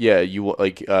fair. Yeah, you'll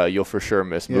for sure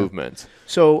miss movements.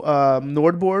 So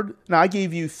NORDBOARD, now I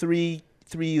gave you three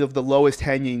of the lowest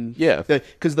hanging,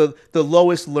 because the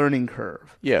lowest learning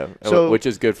curve, which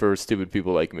is good for stupid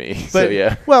people like me. But,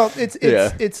 so well,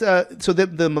 it's so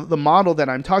the model that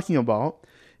I'm talking about,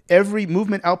 every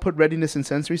movement, output, readiness, and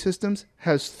sensory systems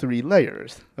has 3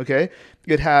 layers. Okay,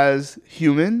 it has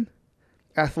human,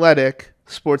 athletic,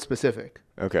 sports specific.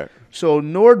 Okay, so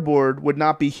NORDBOARD would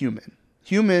not be human.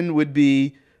 Human would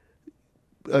be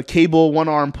a cable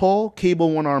 1-arm pull,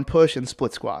 cable 1-arm push, and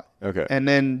split squat. Okay, and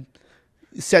then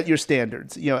set your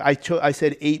standards. I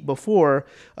said 8 before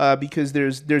because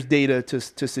there's data to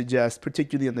suggest,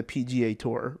 particularly on the PGA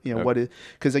Tour,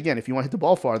 because again, if you want to hit the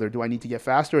ball farther, do I need to get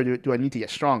faster or do I need to get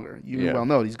stronger? You well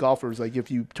know these golfers, like if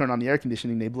you turn on the air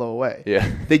conditioning, they blow away. Yeah,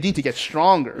 they need to get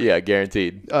stronger. Yeah,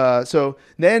 guaranteed. So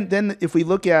then if we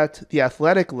look at the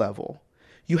athletic level,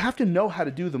 you have to know how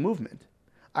to do the movement.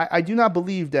 I do not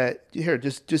believe that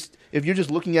just if you're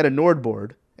just looking at a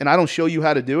NORDBOARD and I don't show you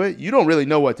how to do it, you don't really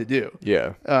know what to do.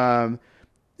 Yeah.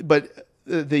 But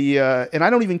and I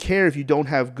don't even care if you don't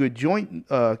have good joint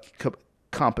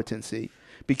competency,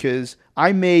 because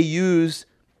I may use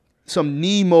some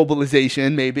knee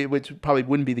mobilization, maybe, which probably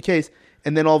wouldn't be the case,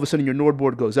 and then all of a sudden your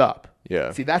NORDBOARD goes up.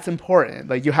 Yeah. See, that's important.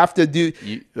 Like you have to do.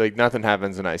 Like nothing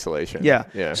happens in isolation. Yeah.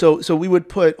 Yeah. So we would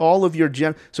put all of your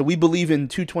so we believe in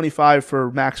 225 for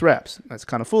max reps. That's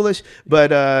kind of foolish, but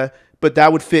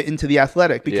that would fit into the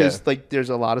athletic, because like there's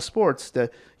a lot of sports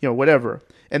that, whatever.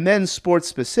 And then sports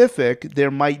specific,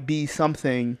 there might be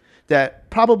something that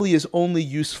probably is only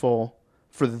useful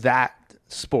for that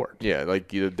sport. Yeah, like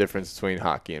the difference between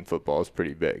hockey and football is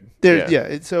pretty big.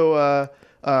 So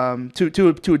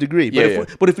to a degree.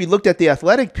 But if we looked at the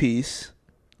athletic piece,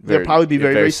 they'll probably be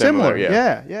very, very similar.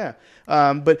 Yeah.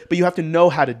 But you have to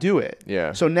know how to do it.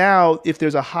 Yeah. So now if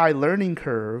there's a high learning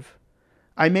curve,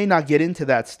 I may not get into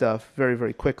that stuff very,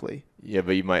 very quickly. Yeah,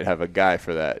 but you might have a guy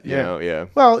for that, you know? Yeah.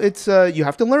 Well, it's you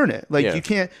have to learn it. Like you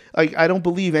can't. Like I don't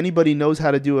believe anybody knows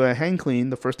how to do a hang clean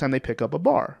the first time they pick up a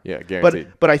bar. Yeah,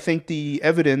 guaranteed. But I think the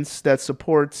evidence that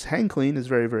supports hang clean is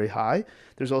very, very high.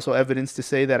 There's also evidence to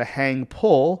say that a hang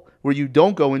pull, where you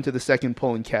don't go into the second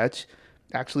pull and catch,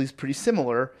 actually is pretty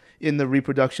similar in the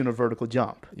reproduction of vertical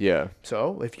jump. Yeah.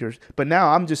 So but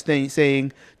now I'm just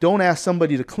saying, don't ask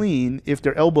somebody to clean if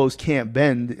their elbows can't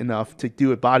bend enough to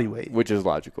do it body weight. Which is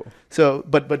logical. So,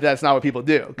 but that's not what people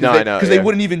do. No, I know. Because they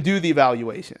wouldn't even do the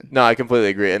evaluation. No, I completely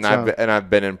agree. And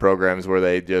I've been in programs where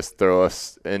they just throw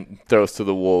us to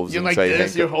the wolves. You're and like say,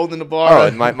 this, you're holding the bar. Oh,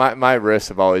 and my wrists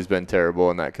have always been terrible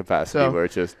in that capacity where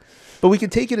it's just. But we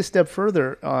could take it a step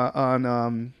further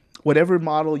on whatever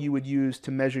model you would use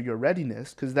to measure your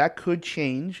readiness, because that could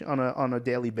change on a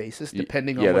daily basis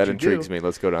depending on what you do. Yeah, that intrigues me.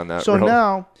 Let's go down that road. So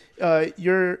now,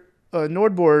 your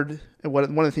NORDBOARD, one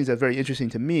of the things that's very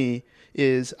interesting to me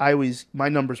is my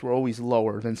numbers were always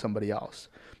lower than somebody else.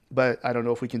 But I don't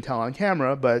know if we can tell on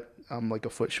camera, but I'm like a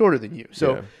foot shorter than you.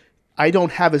 So I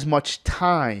don't have as much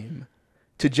time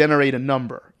to generate a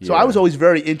number. So I was always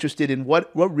very interested in what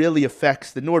really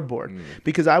affects the NORDBOARD,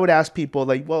 because I would ask people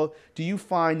like, well, do you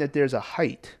find that there's a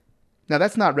height? Now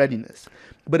that's not readiness,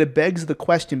 but it begs the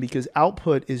question because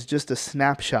output is just a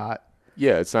snapshot.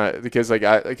 Yeah, it's not because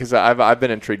I've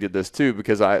been intrigued at this too,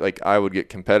 because I would get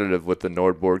competitive with the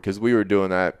NORDBOARD because we were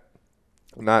doing that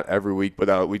not every week,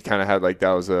 but we kind of had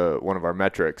that was one of our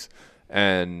metrics.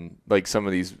 And like some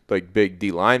of these like big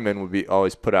D linemen would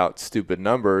always put out stupid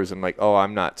numbers and like, oh,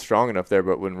 I'm not strong enough there,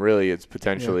 but when really it's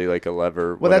potentially like a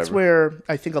lever. Well, that's where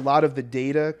I think a lot of the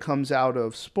data comes out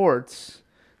of sports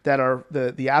that are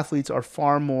the athletes are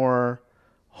far more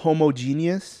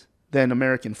homogeneous than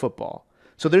American football.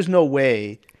 So there's no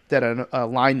way that a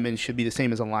lineman should be the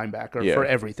same as a linebacker for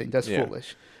everything. That's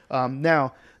foolish.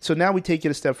 Now we take it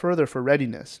a step further for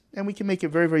readiness, and we can make it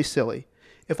very, very silly.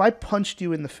 If I punched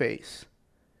you in the face,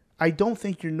 I don't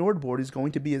think your NORDBOARD is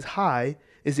going to be as high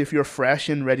as if you're fresh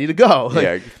and ready to go.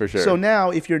 Yeah, for sure. So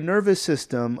now if your nervous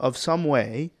system of some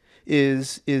way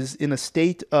is in a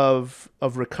state of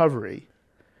recovery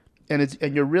and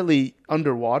you're really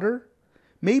underwater,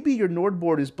 maybe your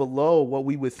NORDBOARD is below what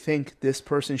we would think this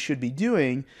person should be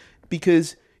doing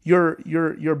because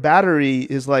your battery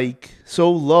is like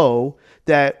so low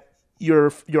that your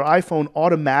iPhone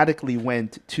automatically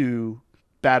went to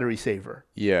battery saver.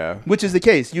 Yeah. Which is the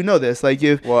case. You know this. Like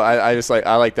if Well, I just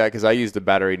I like that because I use the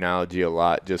battery analogy a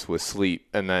lot just with sleep,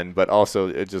 and then but also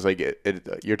it's just like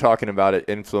you're talking about it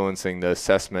influencing the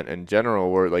assessment in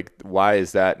general, where like why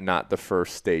is that not the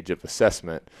first stage of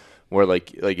assessment? Where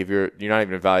like if you're not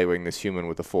even evaluating this human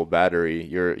with a full battery,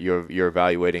 you're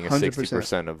evaluating a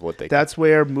 60% of what they That's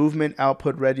where movement,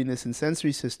 output, readiness, and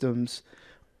sensory systems,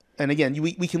 and again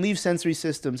we can leave sensory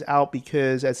systems out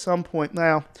because at some point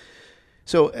now.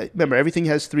 So remember, everything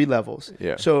has 3 levels.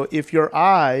 Yeah. So if your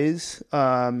eyes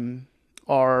are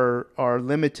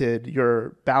limited, your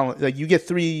balance, like you had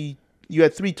 3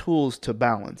 tools to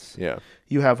balance. Yeah.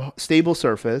 You have stable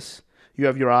surface, you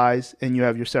have your eyes, and you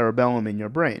have your cerebellum in your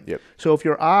brain. Yep. So if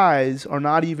your eyes are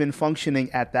not even functioning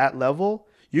at that level,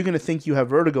 you're going to think you have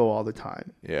vertigo all the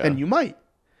time. Yeah. And you might.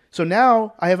 So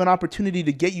now I have an opportunity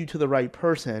to get you to the right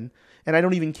person. And I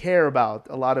don't even care about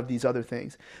a lot of these other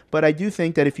things. But I do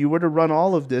think that if you were to run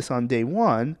all of this on day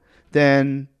one,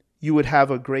 then you would have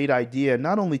a great idea,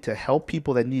 not only to help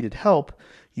people that needed help,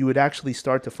 you would actually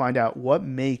start to find out what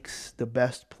makes the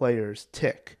best players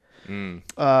tick. So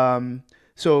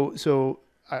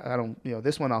I don't,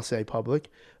 this one I'll say public.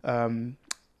 Around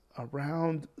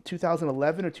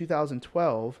 2011 or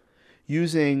 2012,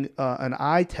 using an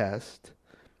eye test,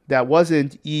 that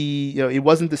wasn't it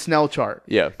wasn't the Snell chart.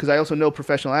 Yeah. Because I also know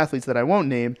professional athletes that I won't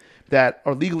name that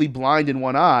are legally blind in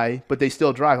one eye, but they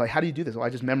still drive. Like, how do you do this? Well, I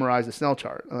just memorized the Snell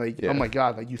chart. Like, oh my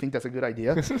God, like you think that's a good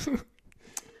idea?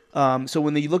 So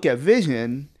when you look at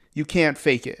vision, you can't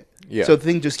fake it. Yeah. So the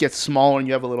thing just gets smaller and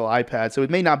you have a little iPad. So it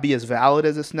may not be as valid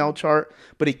as a Snell chart,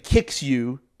 but it kicks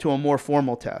you to a more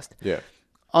formal test. Yeah.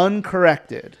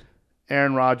 Uncorrected,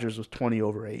 Aaron Rodgers was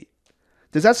 20/8.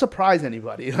 Does that surprise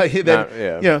anybody? Like that,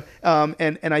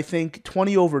 and I think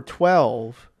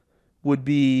 20/12 would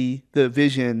be the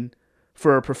vision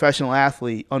for a professional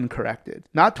athlete uncorrected,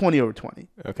 not 20/20.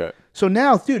 Okay. So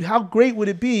now, dude, how great would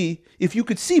it be if you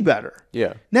could see better?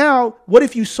 Yeah. Now, what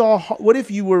if you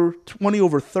were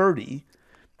 20/30,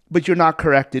 but you're not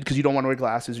corrected because you don't want to wear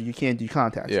glasses or you can't do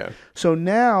contacts? Yeah. So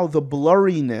now the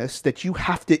blurriness that you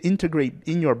have to integrate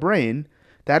in your brain,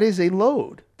 that is a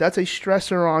load. That's a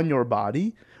stressor on your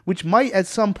body, which might at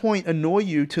some point annoy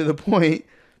you to the point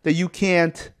that you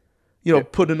can't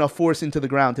put enough force into the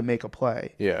ground to make a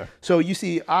play. Yeah. So you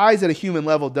see, eyes at a human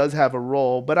level does have a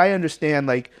role, but I understand,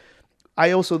 like,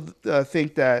 I also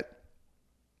think that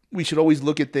we should always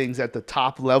look at things at the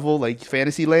top level, like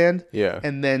fantasy land,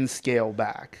 and then scale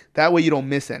back. That way you don't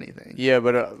miss anything. Yeah,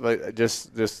 but like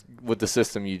just with the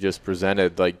system you just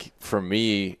presented, like for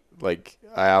me, like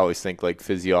I always think like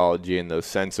physiology and the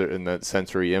sensory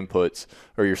inputs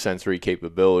or your sensory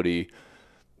capability.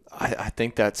 I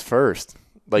think that's first.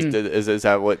 Like, is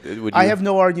that what would you? I have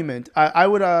no argument. I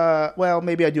would, well,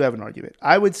 maybe I do have an argument.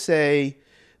 I would say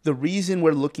the reason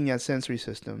we're looking at sensory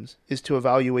systems is to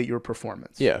evaluate your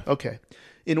performance. Yeah. Okay.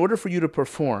 In order for you to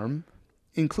perform,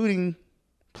 including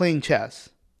playing chess,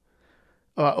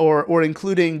 or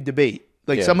including debate,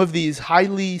 like some of these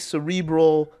highly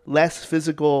cerebral, less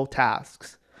physical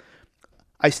tasks,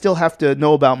 I still have to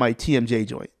know about my TMJ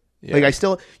joint. Yeah. Like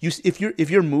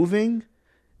if you're moving,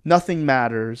 nothing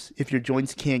matters if your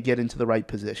joints can't get into the right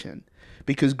position,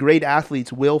 because great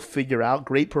athletes will figure out,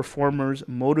 great performers,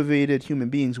 motivated human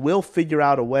beings will figure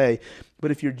out a way. But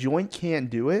if your joint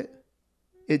can't do it,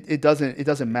 it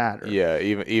doesn't matter. Yeah,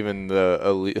 even the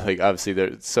elite, like obviously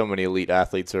there's so many elite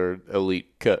athletes are elite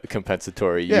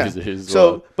compensatory users as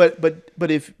well.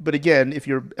 But again, if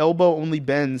your elbow only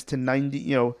bends to 90,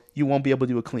 you won't be able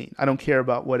to do a clean. I don't care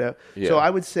about whatever. Yeah. So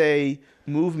I would say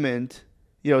movement,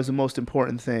 is the most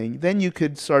important thing. Then you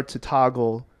could start to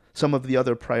toggle some of the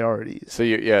other priorities. So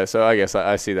so I guess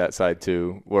I see that side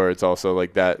too, where it's also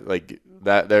like that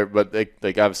there, but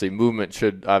like obviously movement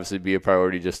should obviously be a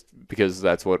priority just because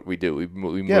that's what we do. We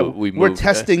move. We're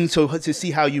testing to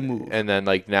see how you move. And then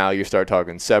like now you start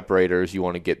talking separators, you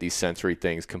want to get these sensory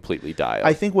things completely dialed.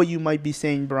 I think what you might be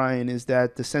saying, Brian, is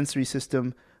that the sensory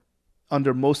system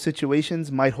under most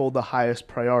situations might hold the highest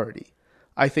priority.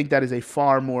 I think that is a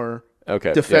far more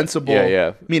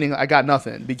defensible, meaning I got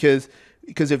nothing, because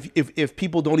if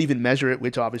people don't even measure it,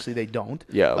 which obviously they don't.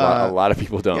 Yeah, a lot of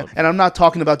people don't. Yeah. And I'm not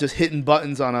talking about just hitting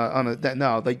buttons on a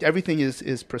no, like everything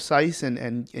is precise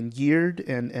and geared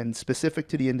and specific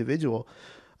to the individual.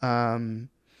 Then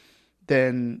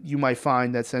you might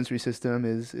find that sensory system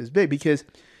is big, because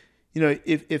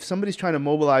if somebody's trying to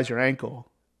mobilize your ankle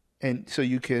and so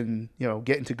you can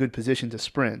get into good position to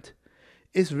sprint,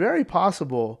 it's very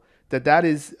possible that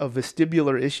is a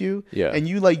vestibular issue, and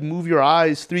you like move your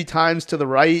eyes 3 times to the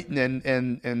right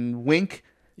and wink,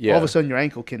 all of a sudden your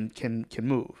ankle can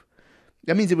move.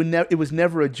 That means it was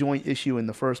never a joint issue in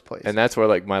the first place. And that's where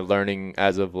like my learning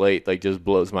as of late like just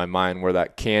blows my mind, where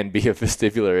that can be a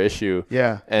vestibular issue.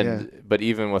 But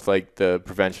even with like the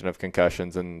prevention of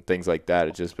concussions and things like that,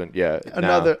 it's just been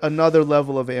another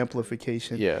level of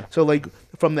amplification. Yeah. So like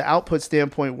from the output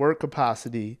standpoint, work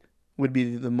capacity would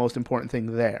be the most important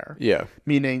thing there. Yeah.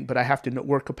 Meaning, but I have to know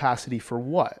work capacity for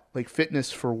what? Like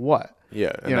fitness for what?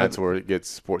 Yeah, and that's where it gets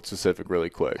sport specific really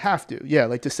quick. Have to. Yeah,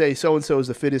 like to say so and so is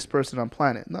the fittest person on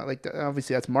planet. Not like that,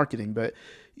 obviously that's marketing, but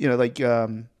if you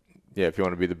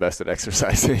want to be the best at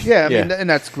exercising. Yeah, I mean, and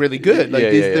that's really good. Like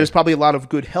there's probably a lot of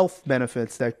good health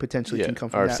benefits that potentially can come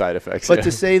from that. Side effects. But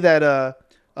to say that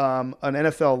an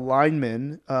NFL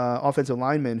lineman, offensive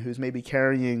lineman who's maybe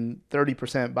carrying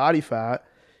 30% body fat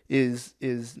is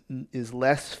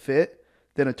less fit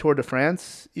than a Tour de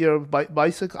France,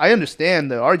 bicycle. I understand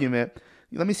the argument.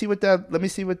 Let me see what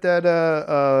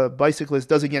that bicyclist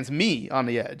does against me on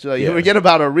the edge. Forget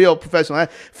about a real professional.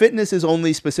 Fitness is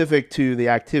only specific to the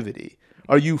activity.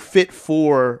 Are you fit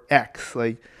for X?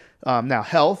 Now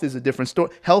health is a different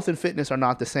story. Health and fitness are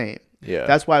not the same. Yeah.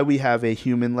 That's why we have a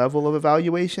human level of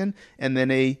evaluation and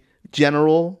then a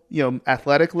general,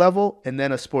 athletic level, and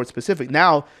then a sports specific.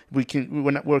 Now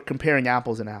we're comparing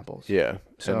apples and apples. Yeah,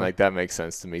 so, and that makes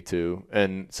sense to me too.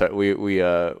 And so we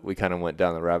kind of went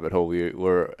down the rabbit hole.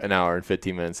 We're an hour and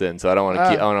 15 minutes in, so I don't want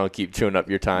to keep chewing up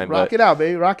your time. Rock it out,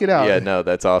 baby. Rock it out. Yeah, no,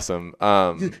 that's awesome.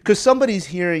 Because somebody's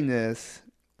hearing this.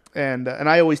 And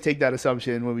I always take that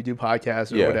assumption when we do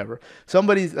podcasts or whatever.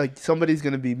 Somebody's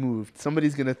going to be moved.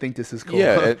 Somebody's going to think this is cool.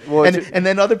 Yeah, and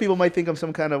then other people might think I'm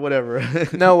some kind of whatever.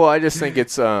 No, well, I just think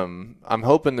it's. I'm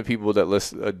hoping the people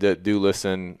that do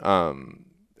listen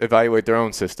evaluate their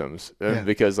own systems,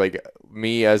 because like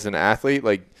me as an athlete,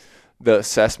 like the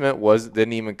assessment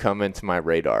didn't even come into my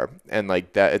radar, and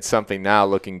like that it's something now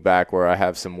looking back where I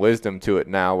have some wisdom to it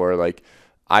now, where like.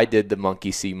 I did the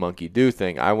monkey see, monkey do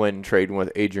thing. I went and traded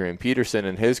with Adrian Peterson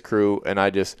and his crew, and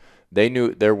they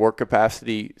knew their work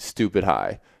capacity stupid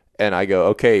high. And I go,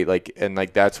 okay,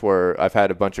 that's where I've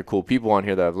had a bunch of cool people on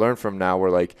here that I've learned from now,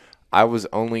 where like I was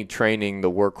only training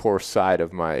the workhorse side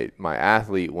of my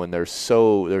athlete when there's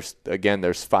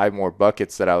 5 more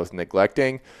buckets that I was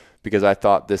neglecting. because I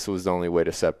thought this was the only way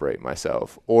to separate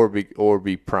myself or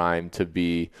be primed to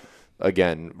be,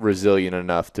 again, resilient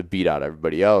enough to beat out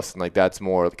everybody else. And like, that's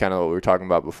more kind of what we were talking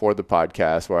about before the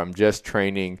podcast, where I'm just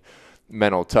training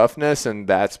mental toughness and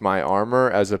that's my armor,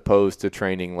 as opposed to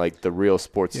training like the real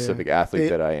sports specific athlete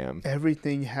that I am.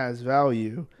 Everything has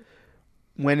value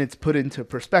when it's put into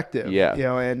perspective. Yeah. You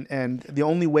know, and the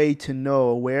only way to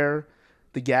know where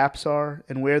the gaps are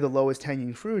and where the lowest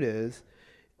hanging fruit is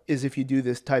if you do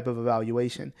this type of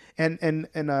evaluation. And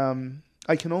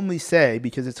I can only say,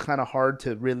 because it's kind of hard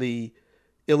to really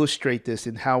illustrate this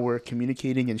in how we're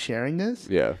communicating and sharing this.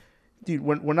 Yeah. Dude,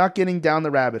 we're not getting down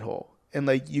the rabbit hole. And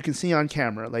like you can see on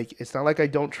camera, like it's not like I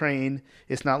don't train.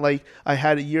 It's not like I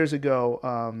had it years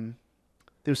ago.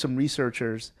 There's some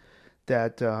researchers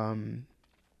that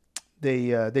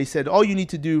they said all you need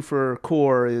to do for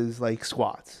core is like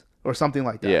squats or something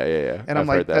like that. Yeah. And I'm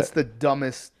like, that's the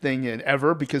dumbest thing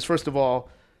ever, because first of all,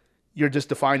 you're just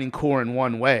defining core in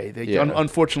one way.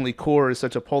 Unfortunately, core is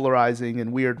such a polarizing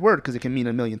and weird word because it can mean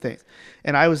a million things.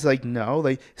 And I was like,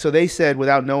 no. So they said,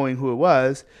 without knowing who it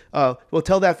was, well,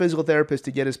 tell that physical therapist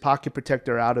to get his pocket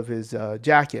protector out of his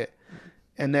jacket.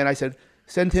 And then I said,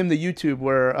 send him the YouTube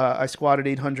where I squatted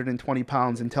 820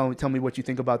 pounds and tell me what you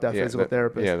think about that physical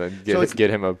therapist. Yeah, then get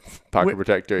him a pocket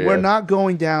protector. Yeah. We're not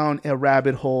going down a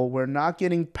rabbit hole. We're not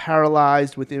getting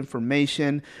paralyzed with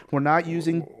information.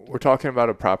 We're talking about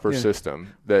a proper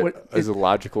system that is a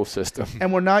logical system.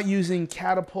 And we're not using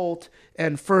catapult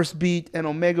and first beat and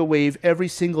omega wave every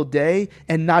single day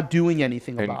and not doing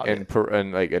anything about it.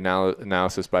 And like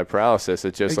analysis by paralysis.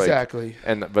 It's just exactly.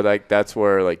 But like that's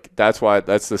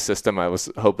the system I was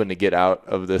hoping to get out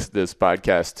of this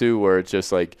podcast too, where it's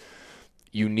just like,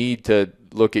 you need to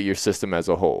look at your system as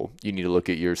a whole. You need to look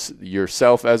at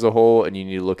yourself as a whole, and you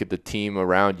need to look at the team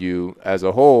around you as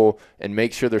a whole and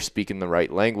make sure they're speaking the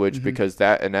right language, because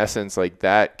that, in essence, like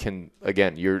that can,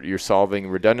 again, you're solving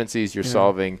redundancies, you're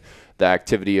solving the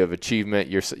activity of achievement.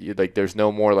 You're like, there's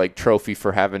no more like trophy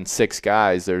for having 6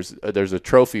 guys. There's a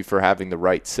trophy for having the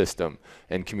right system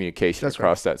and communication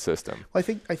across that system. Well,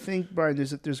 I think Brian,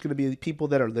 there's going to be people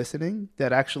that are listening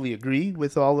that actually agree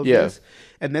with all of this,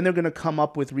 and then they're going to come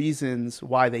up with reasons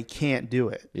why they can't do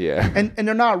it. Yeah, and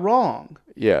they're not wrong.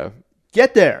 Yeah,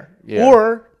 get there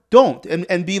or don't,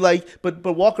 and be like, but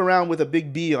walk around with a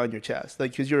big B on your chest,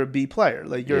 like, because you're a B player,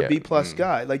 like you're a B plus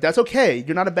guy, like that's okay.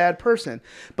 You're not a bad person.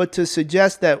 But to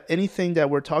suggest that anything that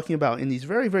we're talking about in these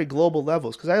very, very global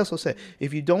levels, because I also say,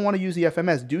 if you don't want to use the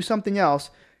FMS, do something else.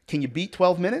 Can you beat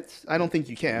 12 minutes? I don't think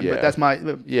you can, but that's my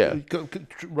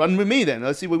run with me then.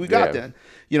 Let's see what we got then.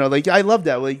 You know, like I love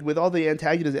that. Like with all the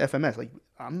antagonists of FMS, like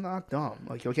I'm not dumb.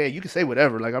 Like, okay, you can say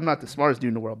whatever. Like I'm not the smartest dude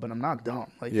in the world, but I'm not dumb.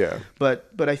 Like, but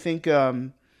I think because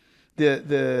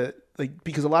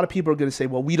a lot of people are going to say,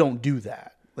 well, we don't do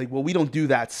that. Like, well, we don't do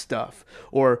that stuff,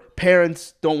 or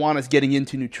parents don't want us getting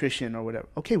into nutrition or whatever.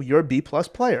 Okay, well, you're a B plus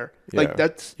player. Like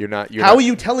that's how are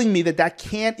you telling me that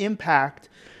can't impact?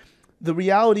 The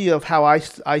reality of how I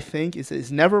think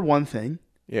is never one thing.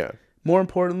 Yeah. More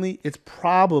importantly, it's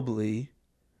probably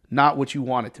not what you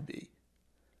want it to be.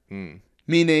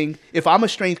 Meaning, if I'm a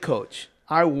strength coach,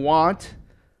 I want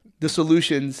the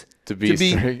solutions to be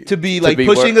like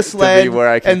pushing a sled, to be where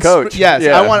I can coach. Yes,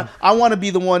 I want to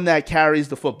be the one that carries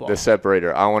the football, the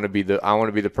separator. I want to be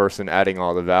the person adding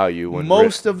all the value.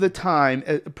 Most of the time,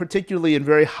 particularly in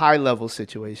very high level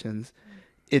situations,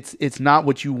 it's not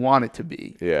what you want it to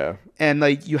be. Yeah. And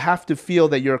like you have to feel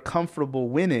that you're comfortable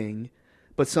winning,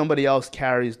 but somebody else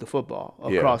carries the football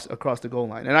across the goal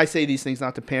line. And I say these things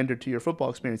not to pander to your football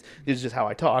experience. This is just how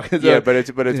I talk. So,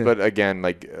 but again,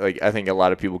 like I think a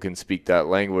lot of people can speak that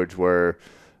language where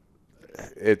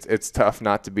it's tough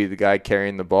not to be the guy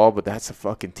carrying the ball, but that's a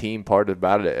fucking team part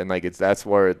about it. And like that's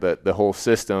where the whole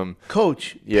system,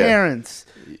 coach, parents,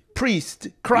 priest,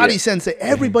 karate sensei,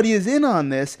 everybody is in on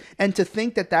this. And to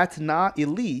think that that's not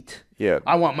elite. Yeah.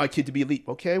 I want my kid to be elite.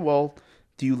 Okay, well,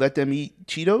 do you let them eat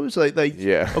Cheetos?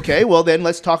 Okay, well then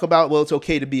let's talk about, well, it's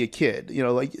okay to be a kid. You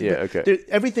know,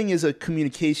 everything is a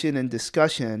communication and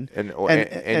discussion. And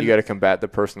you got to combat the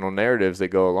personal narratives that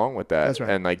go along with that. That's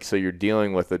right. And like, so you're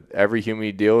dealing with every human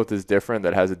you deal with is different,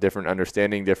 that has a different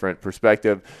understanding, different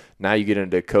perspective. Now you get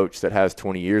into a coach that has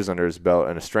 20 years under his belt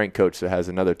and a strength coach that has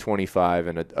another 25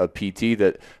 and a PT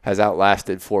that has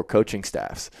outlasted 4 coaching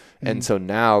staffs. And so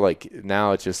now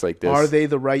it's just like this. Are they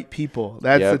the right people?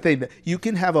 That's the thing. You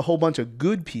can have a whole bunch of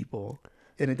good people,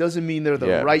 and it doesn't mean they're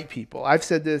the right people. I've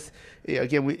said this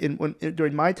again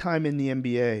during my time in the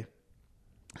NBA.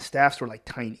 Staffs were like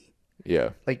tiny. Yeah,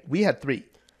 like we had 3.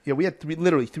 Yeah, we had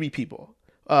literally 3 people.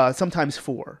 Sometimes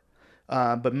 4,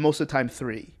 but most of the time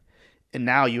 3. and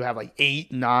now you have like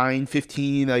 8, 9,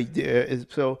 15.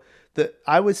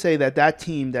 I would say that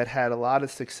team that had a lot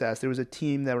of success, there was a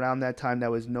team that around that time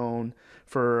that was known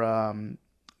for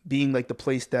being like the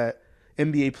place that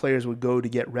NBA players would go to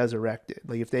get resurrected.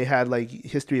 Like if they had like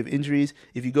history of injuries,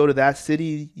 if you go to that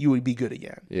city, you would be good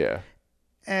again. Yeah.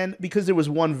 And because there was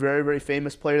one very, very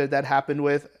famous player that happened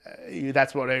with,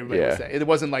 that's what everybody would say. It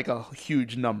wasn't like a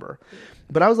huge number.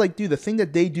 But I was like, dude, the thing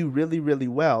that they do really, really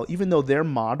well, even though their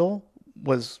model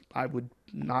was, I would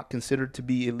not consider to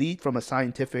be elite from a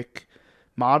scientific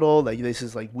model. Like this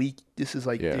is like weak. This is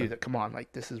like, dude, come on,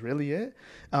 like this is really it.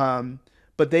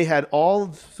 But they had all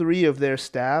 3 of their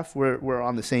staff were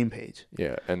on the same page.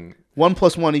 Yeah, and 1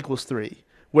 + 1 = 3.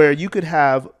 Where you could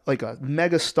have like a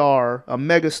mega star,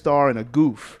 and a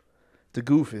goof. The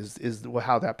goof is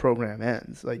how that program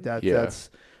ends. Like that. Yeah. That's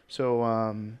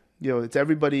so. It's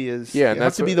everybody is. Yeah, it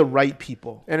has to be the right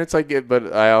people. And it's like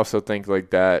but I also think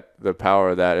like that the power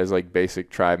of that is like basic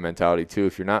tribe mentality too.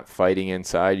 If you're not fighting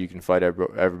inside, you can fight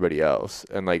everybody else,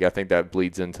 and like I think that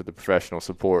bleeds into the professional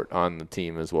support on the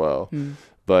team as well.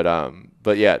 But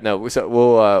yeah, no. So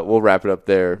we'll wrap it up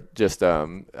there, just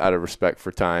out of respect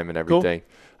for time and everything.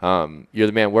 Cool. You're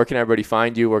the man. Where can everybody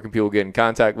find you? Where can people get in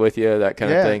contact with you? That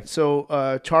kind of thing. So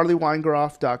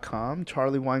CharlieWeingroff.com,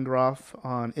 Charlie Weingroff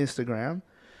on Instagram.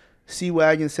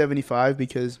 C-Wagon75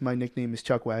 because my nickname is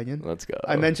Chuck Wagon. Let's go.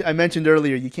 I mentioned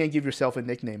earlier you can't give yourself a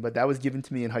nickname, but that was given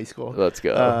to me in high school. Let's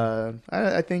go.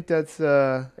 I think that's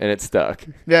and it stuck.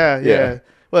 Yeah.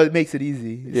 Well, it makes it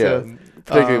easy. Yeah, so,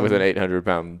 particularly with an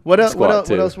 800-pound What else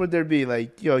would there be?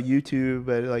 Like YouTube,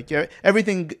 but like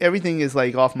everything is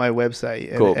like off my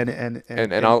website. Cool.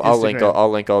 And I'll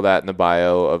link all that in the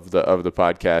bio of the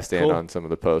podcast and cool. on some of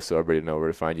the posts, so everybody know where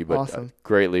to find you. But awesome.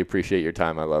 Greatly appreciate your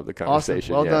time. I love the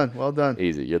conversation. Awesome. Well done.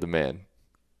 Easy. You're the man.